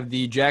on, we have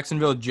the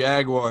Jacksonville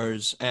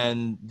Jaguars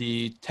and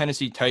the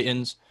Tennessee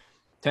Titans.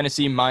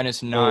 Tennessee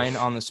 -9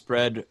 on the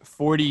spread,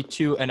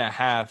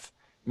 42.5.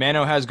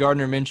 Mano has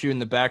Gardner Minshew in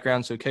the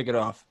background, so kick it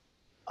off.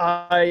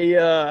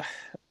 I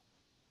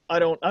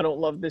don't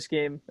love this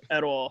game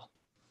at all.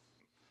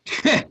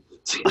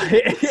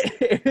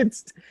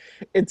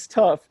 It's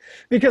tough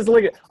because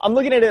I'm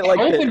looking at it like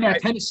this. Open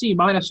at Tennessee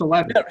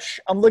 -11. No,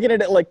 I'm looking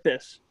at it like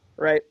this,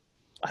 right?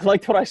 I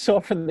liked what I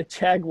saw from the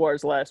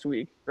Jaguars last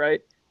week,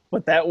 right?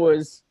 But that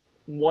was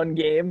one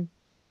game,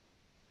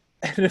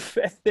 and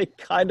they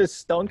kind of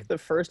stunk the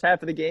first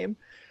half of the game.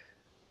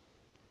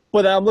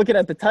 But I'm looking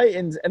at the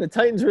Titans, and the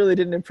Titans really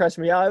didn't impress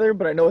me either,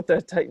 but I know what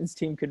the Titans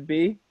team could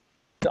be.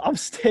 So I'm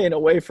staying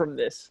away from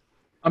this.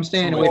 I'm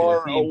staying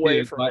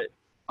away from it.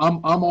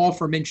 I'm all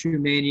for Minshew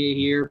Mania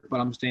here,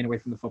 but I'm staying away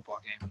from the football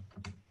game.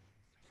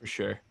 For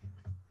sure.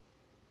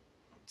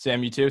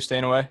 Sam, you too?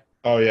 Staying away?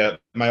 Oh, yeah.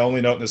 My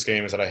only note in this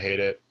game is that I hate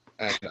it,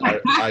 and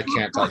I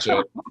can't touch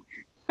it.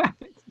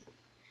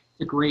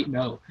 It's a great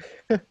note.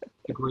 All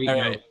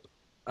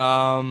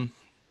right.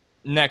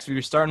 Next, we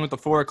were starting with the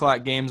 4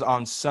 o'clock games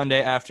on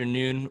Sunday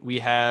afternoon. We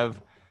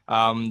have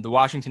the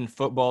Washington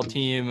football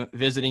team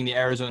visiting the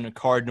Arizona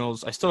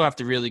Cardinals. I still have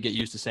to really get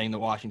used to saying the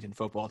Washington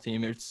football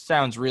team. It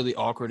sounds really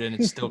awkward, and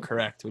it's still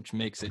correct, which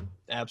makes it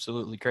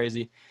absolutely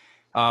crazy.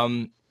 I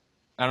don't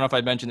know if I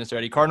mentioned this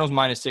already. Cardinals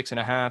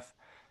 -6.5.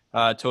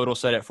 Total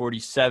set at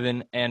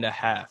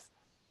 47.5.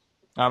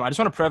 I just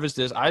want to preface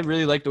this. I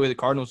really like the way the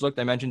Cardinals looked.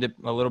 I mentioned it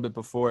a little bit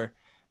before.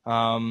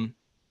 I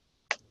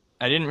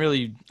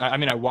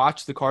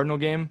watched the Cardinal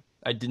game.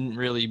 I didn't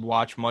really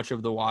watch much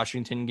of the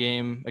Washington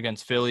game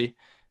against Philly.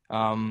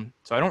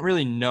 So I don't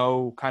really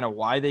know kind of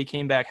why they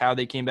came back, how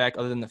they came back,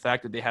 other than the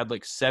fact that they had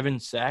 7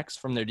 sacks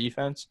from their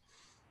defense.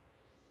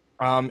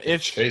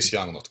 Chase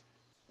Young looked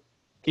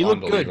He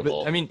looked good,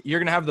 but you're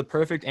going to have the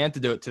perfect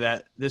antidote to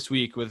that this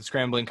week with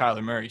scrambling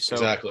Kyler Murray. So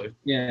exactly.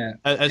 Yeah.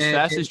 As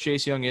fast as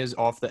Chase Young is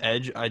off the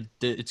edge,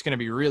 it's going to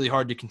be really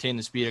hard to contain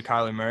the speed of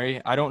Kyler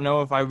Murray. I don't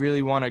know if I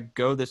really want to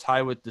go this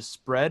high with the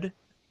spread,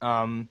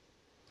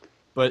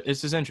 but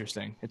this is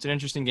interesting. It's an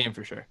interesting game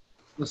for sure.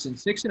 Listen,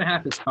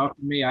 6.5 is tough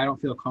for me. I don't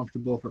feel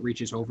comfortable if it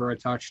reaches over a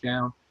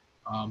touchdown,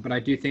 but I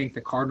do think the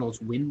Cardinals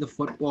win the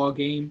football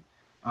game,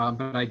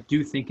 but I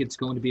do think it's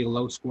going to be a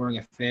low-scoring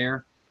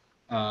affair.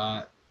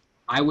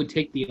 I would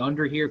take the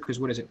under here because,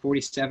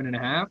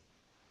 47.5?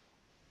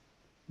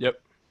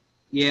 Yep.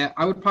 Yeah,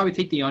 I would probably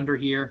take the under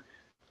here,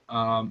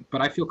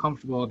 but I feel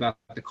comfortable about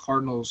the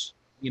Cardinals,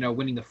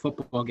 winning the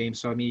football game.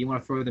 So, you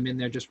want to throw them in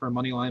there just for a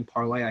money line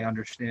parlay, I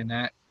understand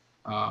that.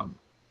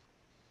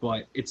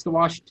 But it's the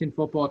Washington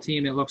football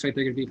team. It looks like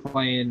they're going to be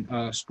playing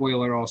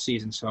spoiler all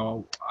season,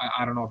 so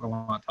I don't know if I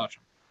want to touch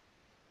them.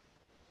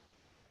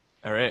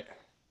 All right.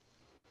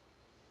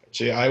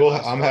 Gee,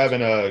 I'm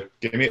having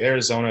give me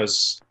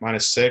Arizona's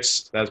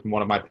 -6. That's been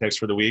one of my picks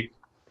for the week.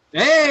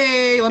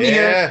 Hey, let me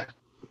hear it.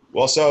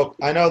 Well, so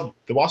I know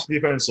the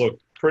Washington defense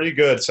looked pretty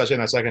good, especially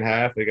in that second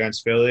half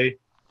against Philly.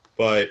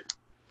 But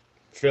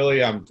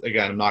Philly, I'm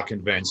not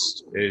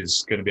convinced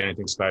is going to be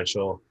anything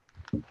special.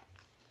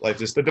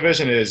 The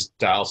division is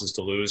Dallas is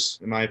to lose,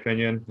 in my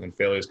opinion, and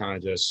Philly is kind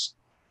of just,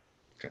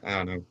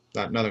 I don't know,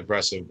 nothing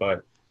impressive.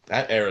 But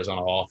that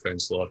Arizona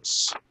offense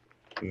looks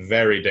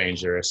very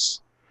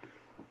dangerous.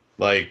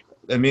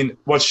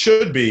 What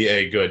should be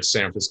a good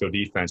San Francisco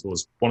defense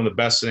was one of the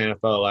best in the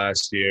NFL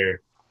last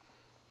year.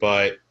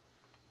 But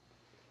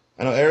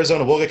I know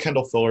Arizona will get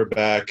Kendall Fuller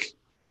back.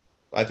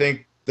 I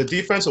think the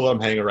defense will let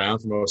him hang around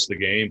for most of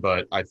the game,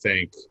 but I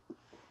think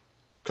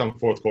come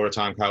fourth quarter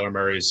time, Kyler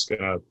Murray's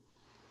going to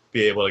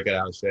be able to get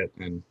out of shit,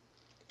 and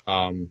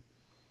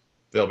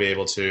they'll be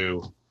able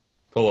to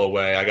pull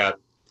away.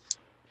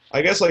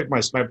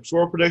 My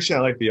score prediction, I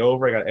like the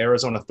over. I got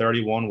Arizona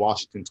 31,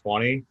 Washington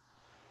 20.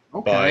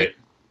 Okay. But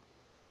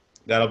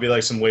that'll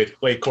be some late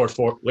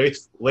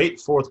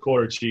fourth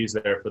quarter cheese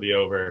there for the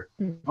over.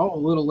 Oh, a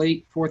little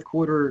late fourth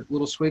quarter,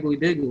 little swiggly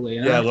diggly.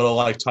 Huh? Yeah, a little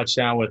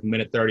touchdown with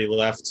minute 30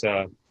 left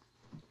to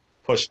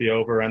push the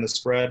over and the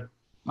spread.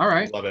 All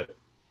right. Love it.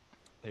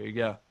 There you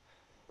go.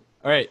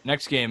 All right,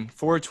 next game,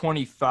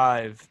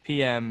 4:25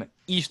 p.m.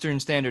 Eastern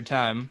Standard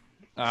Time.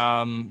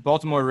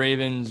 Baltimore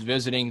Ravens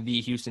visiting the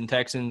Houston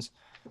Texans.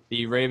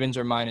 The Ravens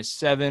are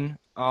 -7.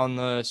 on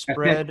the That's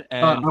spread. it.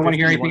 And I don't want to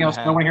hear anything else.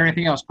 I 51.5. don't want to hear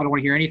anything else. I don't want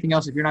to hear anything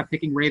else. If you're not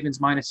picking Ravens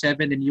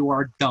 -7, then you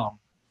are dumb.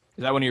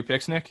 Is that one of your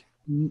picks, Nick?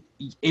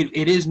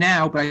 It is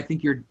now, but I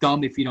think you're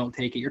dumb if you don't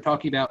take it. You're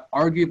talking about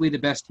arguably the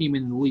best team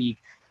in the league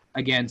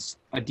against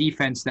a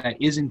defense that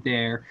isn't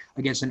there,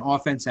 against an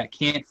offense that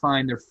can't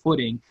find their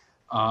footing.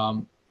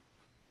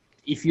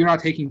 If you're not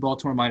taking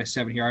Baltimore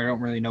 -7 here, I don't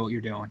really know what you're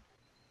doing.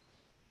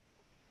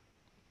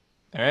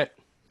 All right.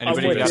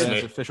 Anybody with got you.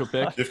 an official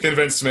pick? You've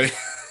convinced me.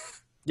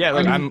 Yeah,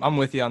 look, I mean- I'm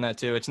with you on that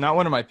too. It's not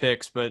one of my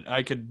picks, but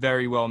I could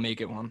very well make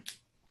it one.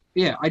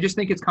 Yeah, I just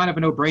think it's kind of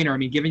a no-brainer. I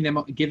mean, giving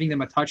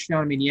them a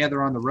touchdown. I mean, yeah,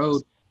 they're on the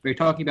road, but you're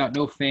talking about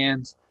no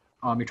fans.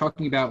 You're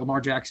talking about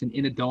Lamar Jackson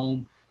in a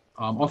dome,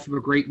 off of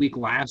a great week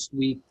last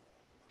week.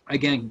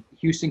 Again,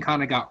 Houston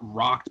kind of got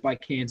rocked by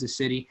Kansas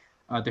City.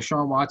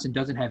 Deshaun Watson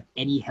doesn't have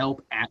any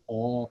help at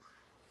all.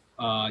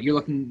 You're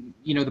looking,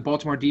 the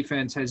Baltimore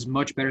defense has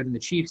much better than the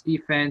Chiefs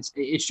defense.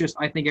 It's just,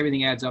 I think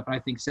everything adds up, and I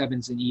think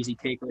 7's an easy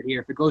take right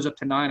here. If it goes up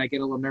to 9, I get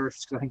a little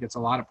nervous because I think that's a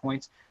lot of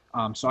points.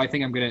 So I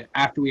think I'm going to,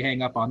 after we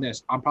hang up on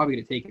this, I'm probably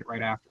going to take it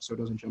right after so it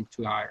doesn't jump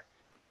too higher.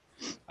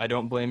 I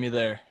don't blame you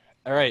there.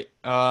 All right.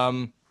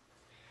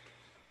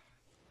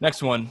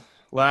 Next one.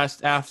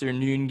 Last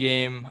afternoon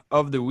game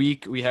of the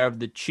week, we have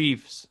the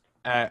Chiefs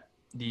at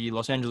the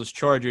Los Angeles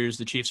Chargers.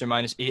 The Chiefs are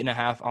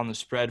 -8.5 on the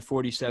spread,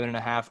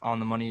 47.5 on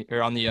the money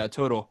or on the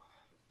total.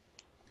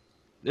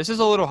 This is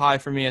a little high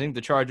for me. I think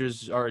the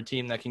Chargers are a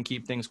team that can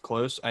keep things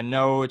close. I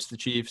know it's the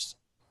Chiefs.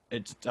 I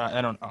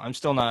don't know. I'm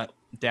still not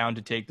down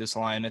to take this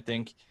line. I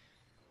think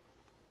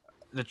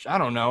I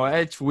don't know.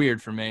 It's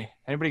weird for me.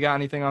 Anybody got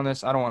anything on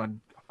this? I don't want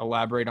to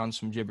elaborate on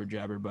some jibber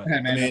jabber, but Yeah,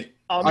 I man. mean,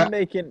 I'm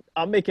making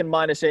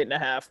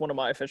 -8.5. One of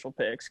my official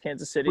picks.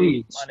 Kansas City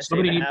Please,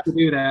 somebody needs -8.5. to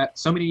do that.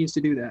 Somebody needs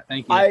to do that.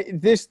 Thank you.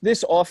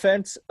 This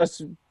offense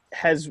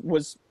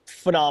was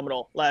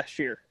phenomenal last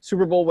year.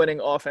 Super Bowl winning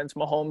offense.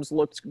 Mahomes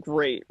looked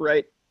great,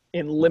 right?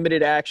 In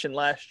limited action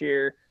last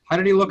year. How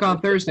did he look on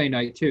Thursday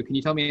night, too? Can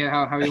you tell me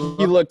how he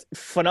looked? He looked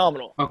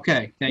phenomenal.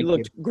 Okay, thank He you.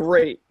 looked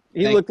great.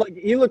 He Thank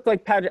looked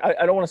like Pat.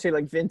 I don't want to say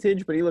like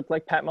vintage, but he looked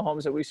like Pat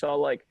Mahomes that we saw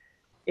like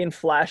in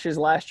flashes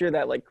last year,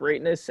 that like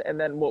greatness, and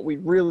then what we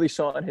really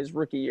saw in his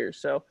rookie year.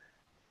 So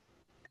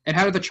And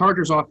how did the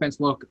Chargers offense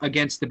look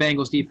against the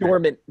Bengals defense?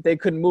 dormant. They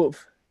couldn't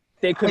move.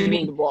 They couldn't I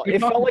mean, move the ball. you're It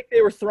felt talking- like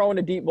they were throwing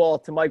a deep ball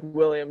to Mike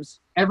Williams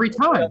Every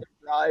time. another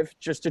drive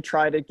just to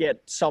try to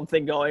get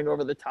something going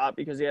over the top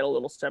because he had a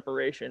little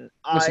separation.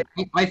 Listen,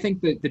 I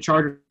think that the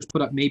Chargers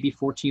put up maybe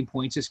 14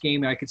 points this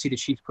game, and I could see the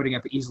Chiefs putting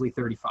up easily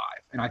 35.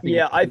 And I think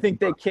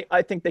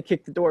I think they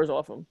kicked the doors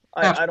off him.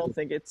 I don't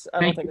think it's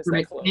Thank that you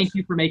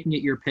close. for making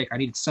it your pick. I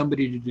needed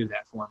somebody to do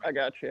that for me. I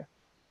got you.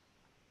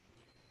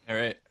 all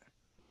right.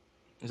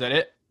 Is that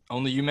it?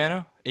 Only you,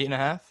 Mano?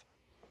 8.5?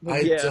 I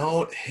Yeah.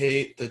 don't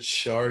hate the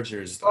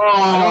Chargers. Though.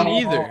 I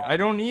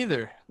don't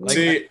either. Like,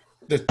 See,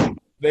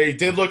 they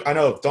did look. I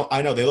know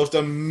they looked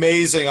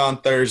amazing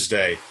on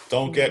Thursday.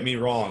 Don't get me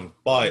wrong,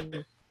 but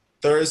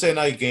Thursday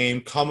night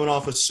game coming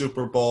off a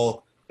Super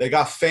Bowl, they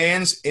got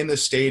fans in the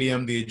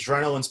stadium. The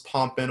adrenaline's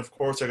pumping. Of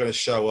course, they're going to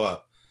show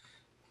up.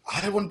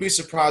 I wouldn't be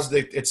surprised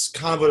if it's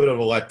kind of a bit of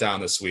a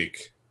letdown this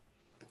week.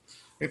 I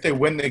think they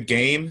win the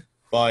game,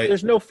 but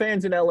There's no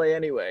fans in LA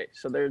anyway,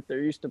 so they're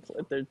used to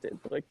they're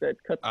like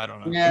that. Cut. I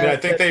don't know. Yeah. I mean, I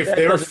think that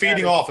they were doesn't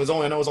feeding matter. off. I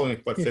know it was only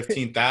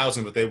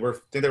 15,000, but I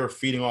think they were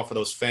feeding off of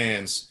those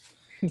fans.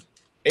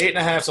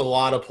 8.5 is a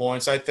lot of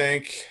points. I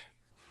think.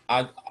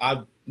 I'm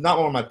not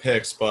one of my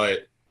picks,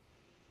 but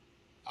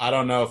I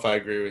don't know if I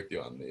agree with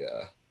you on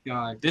the.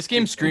 God. This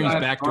game screams I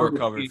have backdoor garbage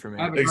cover game. for I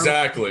me. have a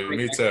Exactly, garbage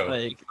me game. too.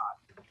 Like,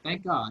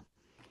 Thank God.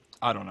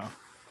 I don't know.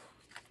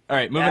 All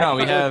right, moving on.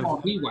 We have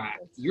We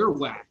whacked. You're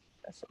whacked.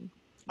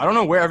 I don't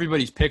know where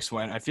everybody's picks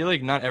went. I feel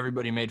like not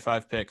everybody made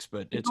 5 picks,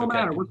 but it's don't okay.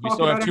 matter. We're We talking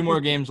still have about 2 more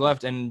everything. games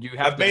left, and you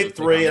have I've made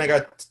 3, and I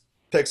got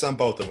picks on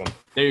both of them.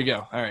 There you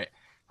go. All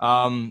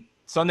right.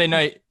 Sunday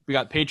night, we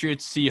got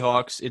Patriots,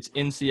 Seahawks. It's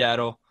in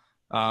Seattle.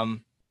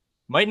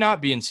 Might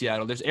not be in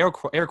Seattle. There's air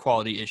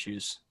quality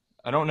issues.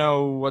 I don't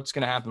know what's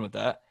going to happen with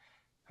that.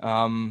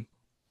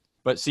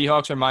 But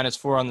Seahawks are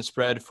 -4 on the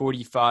spread,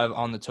 45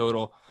 on the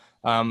total.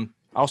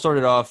 I'll start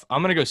it off.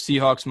 I'm going to go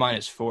Seahawks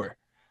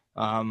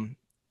 -4.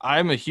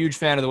 I'm a huge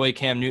fan of the way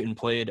Cam Newton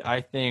played.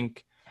 I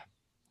think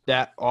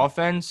that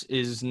offense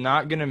is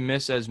not going to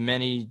miss as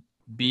many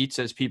beats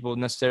as people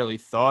necessarily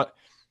thought.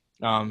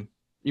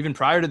 Even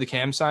prior to the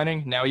Cam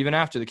signing, now even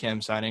after the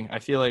Cam signing, I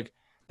feel like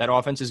that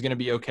offense is going to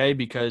be okay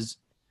because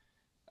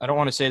I don't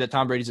want to say that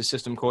Tom Brady's a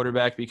system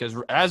quarterback because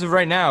as of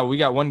right now, we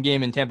got 1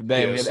 game in Tampa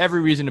Bay, and we Yes. have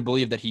every reason to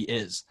believe that he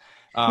is.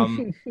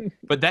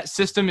 But that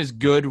system is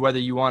good whether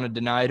you want to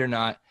deny it or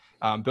not.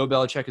 Bill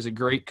Belichick is a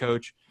great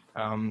coach.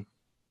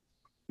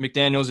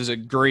 McDaniels is a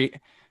great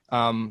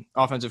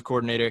offensive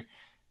coordinator.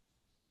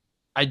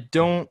 I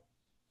don't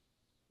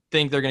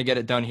think they're going to get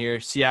it done here.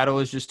 Seattle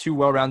is just too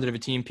well-rounded of a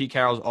team. Pete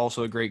Carroll's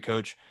also a great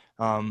coach.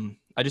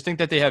 I just think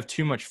that they have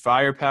too much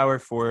firepower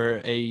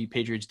for a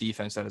Patriots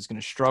defense that is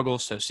going to struggle.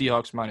 So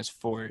Seahawks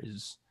 -4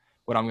 is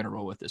what I'm going to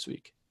roll with this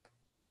week.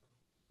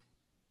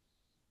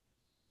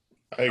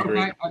 I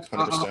agree. Okay,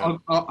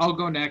 100%. I'll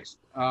go next.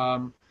 I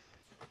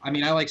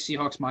mean, I like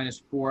Seahawks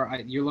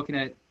 -4. You're looking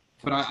at,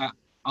 but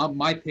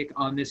my pick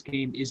on this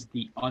game is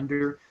the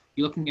under.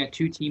 You're looking at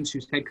two teams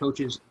whose head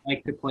coaches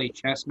like to play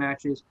chess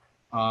matches.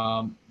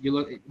 You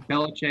look,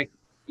 Belichick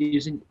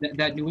isn't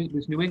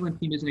this New England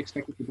team isn't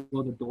expected to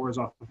blow the doors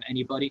off of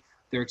anybody.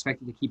 They're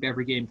expected to keep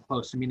every game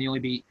close. I mean, they only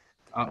beat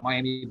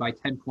Miami by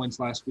 10 points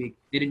last week.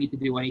 They didn't need to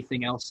do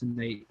anything else than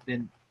they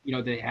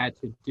had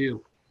to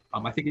do.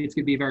 I think it's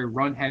going to be a very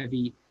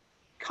run-heavy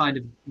kind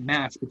of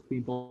match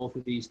between both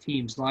of these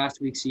teams.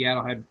 Last week,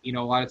 Seattle had a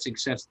lot of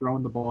success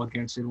throwing the ball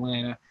against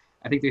Atlanta.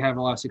 I think they have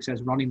a lot of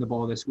success running the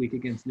ball this week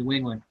against New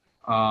England.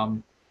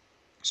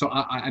 So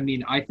I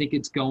mean, I think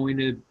it's going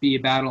to be a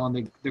battle on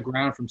the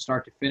ground from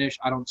start to finish.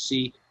 I don't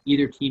see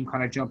either team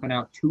kind of jumping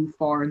out too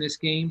far in this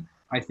game.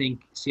 I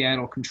think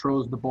Seattle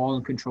controls the ball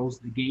and controls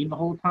the game the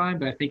whole time,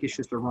 but I think it's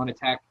just a run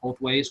attack both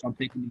ways. So I'm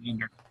taking the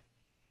under.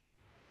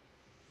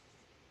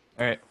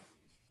 All right.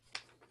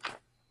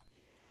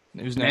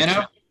 Who's next?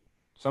 Mano?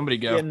 Somebody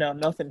go. Yeah, no,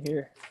 nothing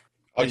here.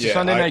 Oh, It's a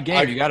Sunday night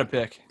game. You got to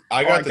pick.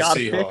 I got I the gotta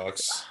pick.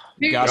 Seahawks.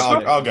 Gotta I'll,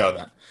 pick. I'll go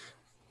then.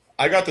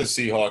 I got the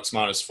Seahawks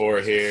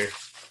 -4 here.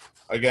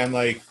 Again,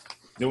 like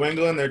New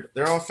England,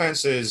 their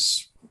offense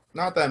is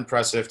not that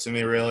impressive to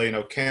me, really.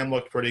 Cam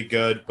looked pretty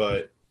good,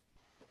 but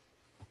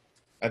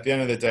at the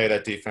end of the day,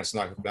 that defense is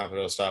not going to be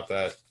able to stop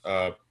that.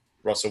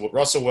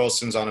 Russell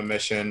Wilson's on a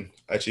mission.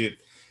 Actually,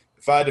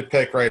 if I had to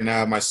pick right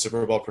now, my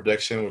Super Bowl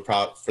prediction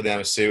for the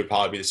NFC would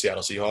probably be the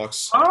Seattle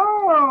Seahawks.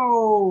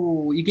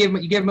 Oh, you gave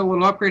him a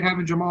little upgrade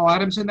having Jamal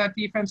Adams in that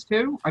defense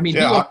too. I mean,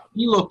 Yeah.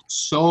 he looked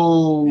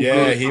so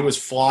Yeah, good. he was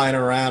flying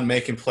around,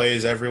 making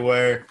plays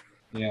everywhere.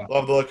 Yeah.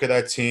 Love the look of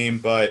that team,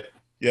 but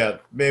yeah,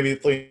 maybe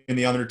in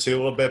the under 2 a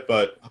little bit,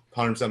 but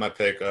 100% my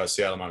pick,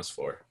 Seattle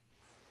 -4.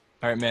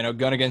 All right, man.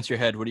 Gun against your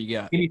head. What do you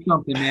got? Give me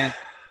something, man.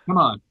 Come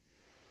on.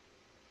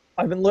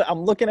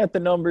 I'm looking at the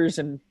numbers,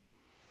 and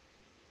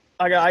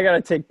I got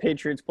to take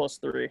Patriots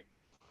 +3.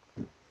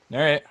 All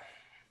right.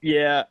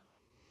 Yeah,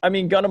 I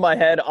mean, gun to my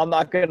head, I'm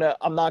not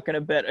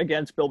gonna bet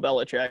against Bill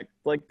Belichick.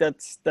 Like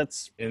that's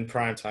In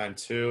prime time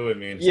too. I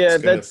mean, yeah,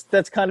 it's gonna-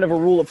 that's kind of a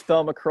rule of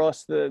thumb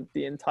across the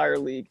entire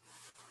league.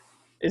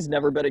 Is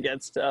never bet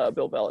against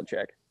Bill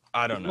Belichick.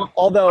 I don't know.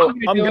 Although I'm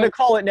gonna I'm do gonna it.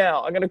 call it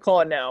now. I'm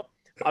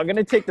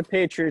gonna take the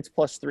Patriots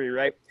 +3,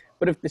 right?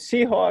 But if the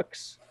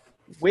Seahawks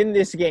win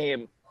this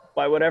game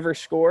by whatever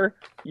score,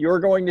 you're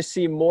going to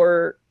see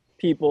more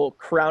people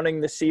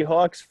crowning the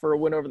Seahawks for a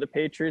win over the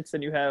Patriots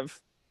than you have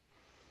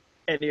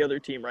any other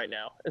team right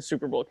now as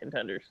Super Bowl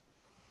contenders.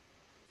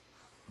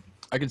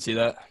 I can see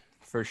that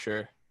for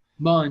sure.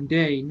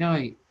 Monday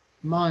night.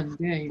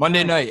 Monday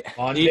night,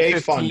 Monday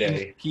 8:15 fun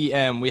day.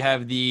 p.m. We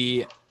have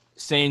the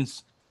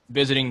Saints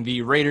visiting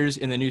the Raiders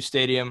in the new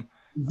stadium.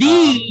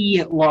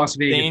 The Las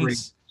Vegas Raiders.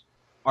 Saints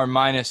are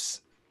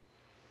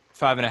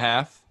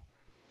 -5.5.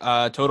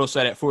 Total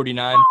set at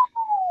 49.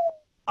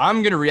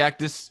 I'm gonna react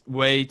this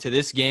way to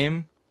this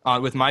game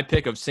with my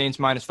pick of Saints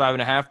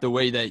 -5.5. The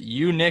way that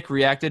you, Nick,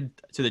 reacted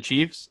to the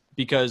Chiefs,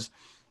 because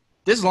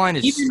this line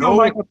is Even so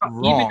though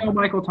wrong.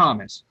 Michael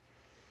Thomas.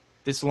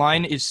 This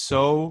line is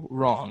so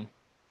wrong.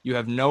 You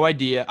have no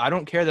idea. I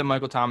don't care that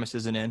Michael Thomas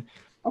isn't in.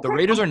 The Okay,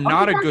 Raiders are I'm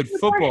not a just good asking the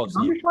football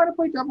question. I'm team. just trying to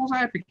play devil's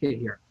advocate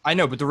here. I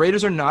know, but the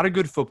Raiders are not a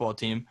good football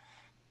team.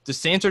 The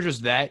Saints are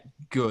just that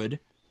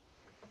good.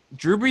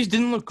 Drew Brees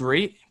didn't look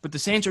great, but the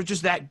Saints are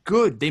just that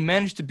good. They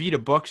managed to beat a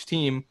Bucs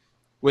team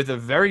with a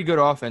very good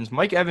offense.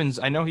 Mike Evans,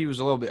 I know he was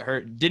a little bit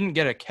hurt, didn't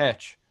get a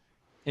catch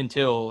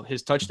until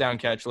his touchdown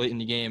catch late in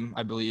the game,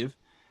 I believe.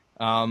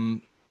 Yeah,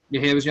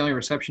 it was the only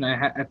reception I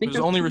had. I think It was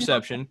the only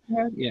reception.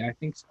 Yeah, I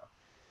think so.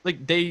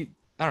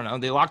 I don't know,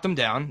 they locked them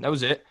down. That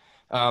was it.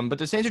 But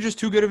the Saints are just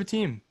too good of a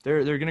team.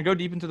 They're going to go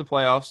deep into the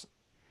playoffs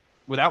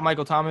without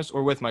Michael Thomas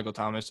or with Michael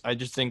Thomas. I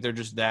just think they're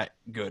just that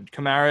good.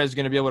 Kamara is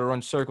going to be able to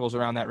run circles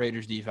around that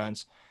Raiders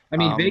defense. I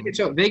mean,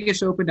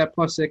 Vegas opened at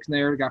 +6, and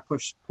they already got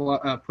pushed to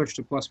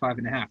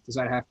 +5.5. Does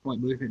that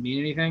half-point movement mean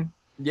anything?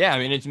 Yeah, I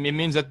mean, it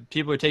means that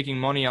people are taking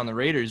money on the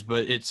Raiders,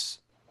 but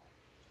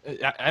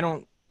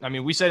I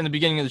mean, we said in the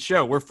beginning of the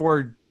show, we're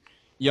 4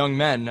 young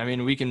men. I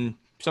mean,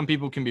 some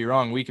people can be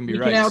wrong. We can be We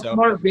right. can So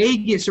outsmart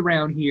Vegas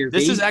around here.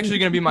 this is baby. actually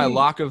going to be my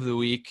lock of the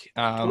week. Saints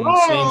Oh, the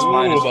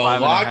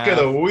 -5.5. lock of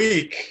the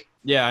week.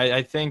 Yeah,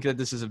 I think that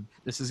this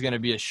is going to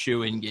be a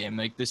shoe-in game.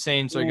 Like the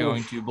Saints are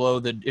going to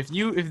blow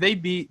if they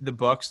beat the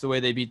Bucs the way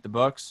they beat the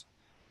Bucs,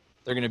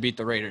 they're going to beat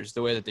the Raiders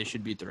the way that they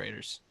should beat the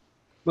Raiders.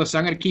 Listen,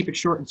 I'm going to keep it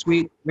short and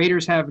sweet.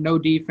 Raiders have no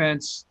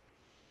defense.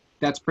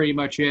 That's pretty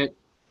much it.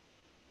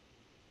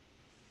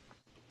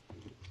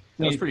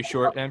 That was pretty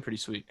short and pretty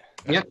sweet.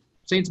 Yep.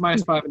 Saints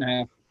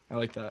 -5.5. I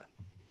like that.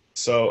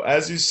 So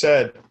as you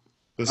said,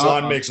 this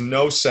line makes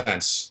no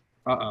sense.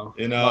 Uh-oh.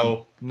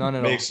 None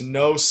at Makes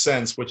no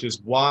sense, which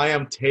is why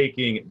I'm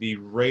taking the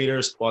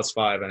Raiders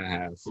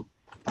 +5.5.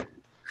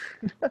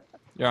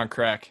 You're on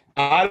crack.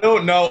 I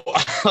don't know.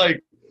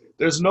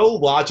 There's no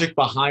logic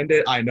behind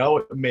it. I know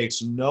it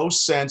makes no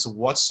sense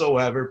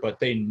whatsoever, but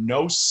they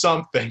know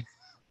something.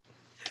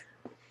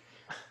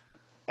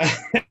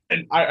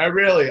 And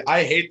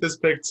I hate this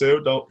pick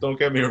too. Don't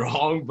get me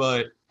wrong,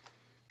 but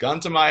gun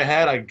to my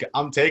head,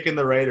 I'm taking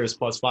the Raiders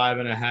plus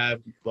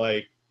 5.5,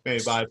 like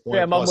maybe by a point.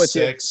 Sam, I'm plus with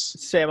 6.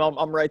 you. Sam,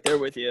 I'm right there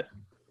with you.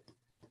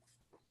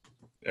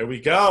 There we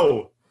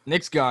go.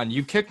 Nick's gone.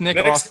 You kicked Nick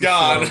Nick's off the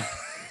gone.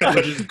 show,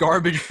 which is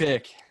garbage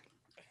pick.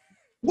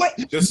 What?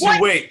 Just What?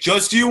 you wait.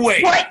 Just you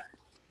wait. What?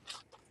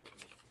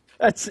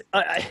 That's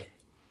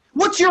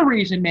What's your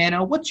reason,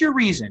 Mano? What's your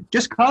reason?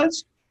 Just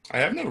cause? I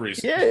have no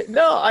reason. yeah.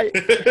 No,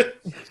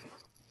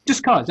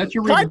 Just cause. That's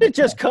your reason. kind of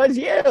just cause.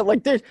 Yeah,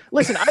 like there's.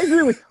 Listen, I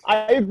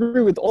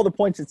agree with all the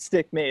points that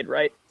Stick made.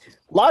 Right.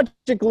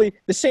 Logically,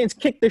 the Saints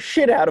kicked the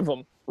shit out of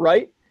them.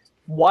 Right.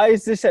 Why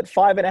is this at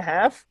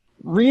 5.5?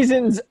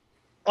 Reasons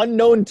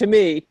unknown to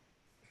me.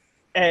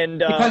 And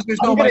Because there's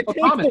no I'm going to Michael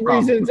take Thomas the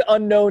problem. reasons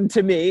unknown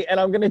to me, and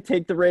I'm going to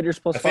take the Raiders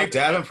plus I think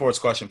 5. Davenport's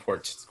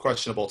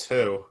questionable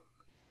too.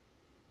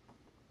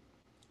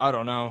 I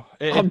don't know.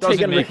 I'm It doesn't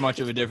taking make Ra- much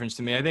of a difference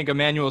to me. I think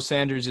Emmanuel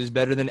Sanders is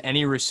better than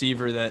any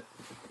receiver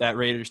that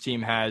Raiders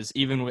team has,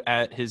 even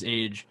at his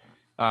age.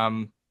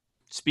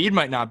 Speed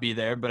might not be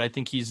there, but I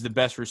think he's the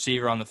best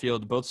receiver on the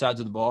field, both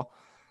sides of the ball.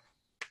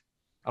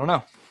 I don't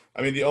know.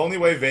 I mean, the only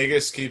way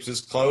Vegas keeps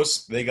this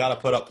close, they got to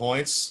put up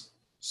points.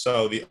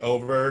 So the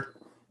over,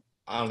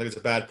 I don't think it's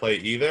a bad play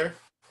either.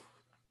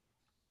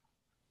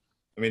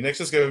 I mean, Nick's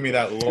just giving me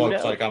that look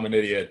Yeah. like I'm an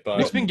idiot, but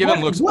Nick's been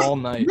giving looks all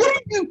night.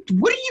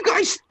 What are you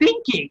guys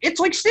thinking? It's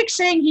like Stick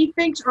saying he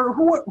thinks, or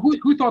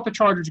who thought the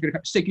Chargers were going to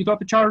cover? Stick, you thought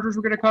the Chargers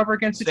were going to cover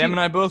against the Sam Chiefs? and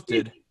I both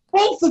did.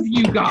 Both of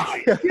you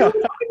guys. Dude, I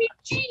mean,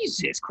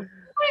 Jesus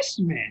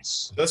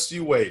Christmas. just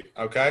you wait,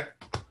 okay?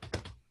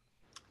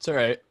 It's all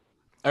right.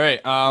 All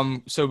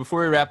right. So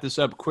before we wrap this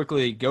up,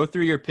 quickly go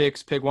through your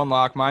picks. Pick one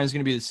lock. Mine's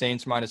going to be the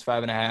Saints minus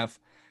 5.5.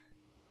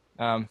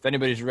 If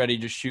anybody's ready,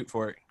 just shoot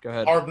for it. Go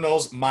ahead.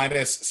 Cardinals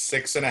minus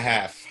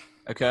 6.5.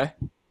 Okay.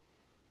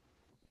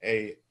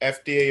 A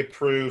FDA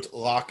approved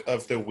lock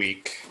of the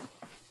week.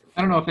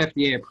 I don't know if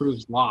FDA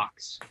approves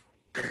locks.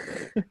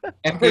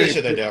 I'm pretty FDA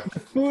sure they do.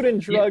 Food and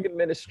Drug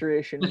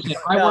Administration. Listen, No,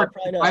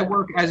 probably not. I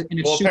work as in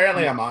a Well,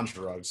 apparently supermarket. I'm on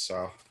drugs,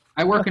 so.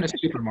 I work in a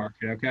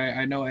supermarket. Okay,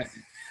 I know it.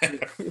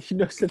 He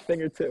knows a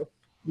thing or two.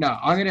 No,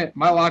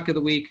 my lock of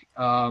the week is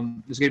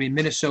going to be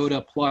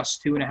Minnesota plus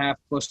 2.5,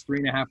 plus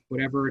 3.5,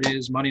 whatever it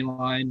is, money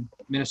line.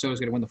 Minnesota's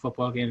going to win the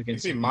football game If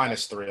against. it be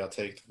minus 3, I'll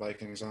take the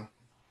Vikings on.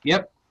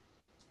 Yep,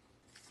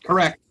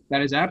 correct.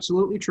 That is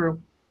absolutely true.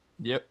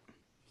 Yep.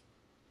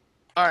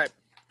 All right.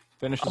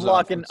 Finish I'm this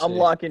locking. off. I'm Let's see.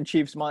 locking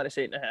Chiefs minus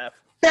 8.5.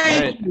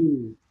 Thank Right.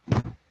 you.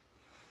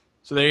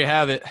 So there you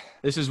have it.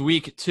 This is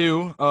week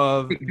 2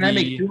 of Can I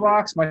make 2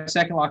 locks? My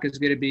second lock is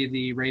going to be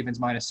the Ravens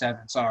minus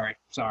 7. Sorry.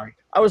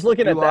 I was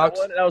looking Two at locks.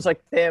 that one and I was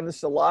like, "Damn, this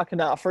is a lock."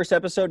 Nah, first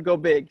episode, go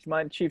big.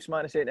 Mine Chiefs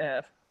minus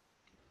 8.5.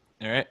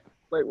 All right.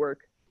 Great work.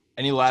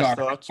 Any last Sorry.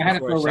 thoughts I had to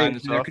before I throw sign Ravens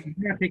this in there. off? If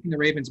you're not taking the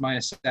Ravens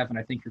minus 7,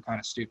 I think you're kind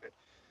of stupid.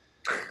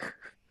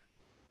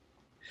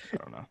 I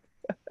don't know.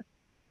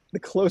 The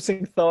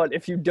closing thought: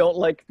 if you don't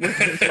like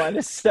Ravens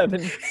minus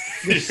 7,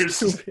 you're You're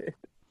stupid.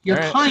 You're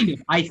All right. kind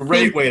of. I think.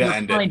 Great way to you're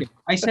end it. kind of.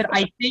 I said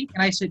I think,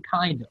 and I said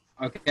kind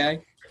of.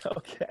 Okay.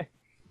 Okay.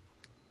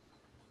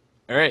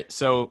 All right.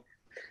 So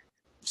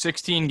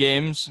 16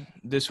 games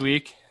this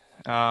week.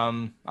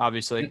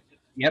 Obviously,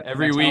 Yep.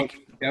 Every that's how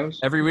week. it goes.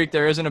 every week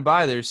there isn't a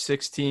bye. There's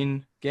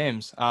 16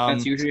 games.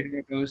 That's usually how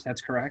it goes.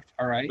 That's correct.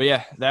 All right. But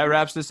yeah, that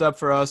wraps this up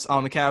for us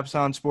on the Caps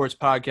on Sports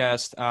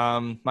podcast.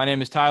 My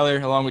name is Tyler,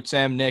 along with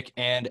Sam, Nick,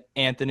 and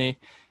Anthony.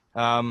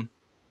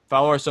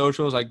 Follow our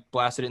socials. I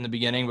blasted it in the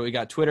beginning, but we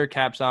got Twitter,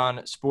 Caps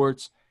on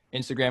Sports,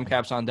 Instagram,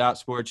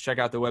 capson.sports. Check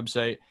out the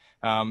website.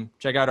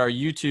 Check out our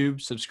YouTube.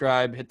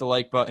 Subscribe, hit the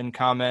like button,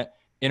 comment,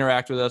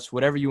 interact with us,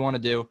 whatever you want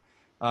to do.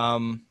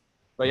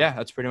 But yeah,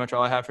 that's pretty much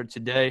all I have for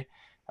today.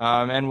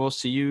 And we'll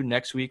see you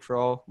next week for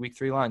all week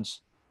 3 lines.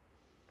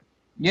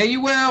 Yeah,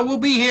 you will. We'll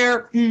be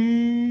here.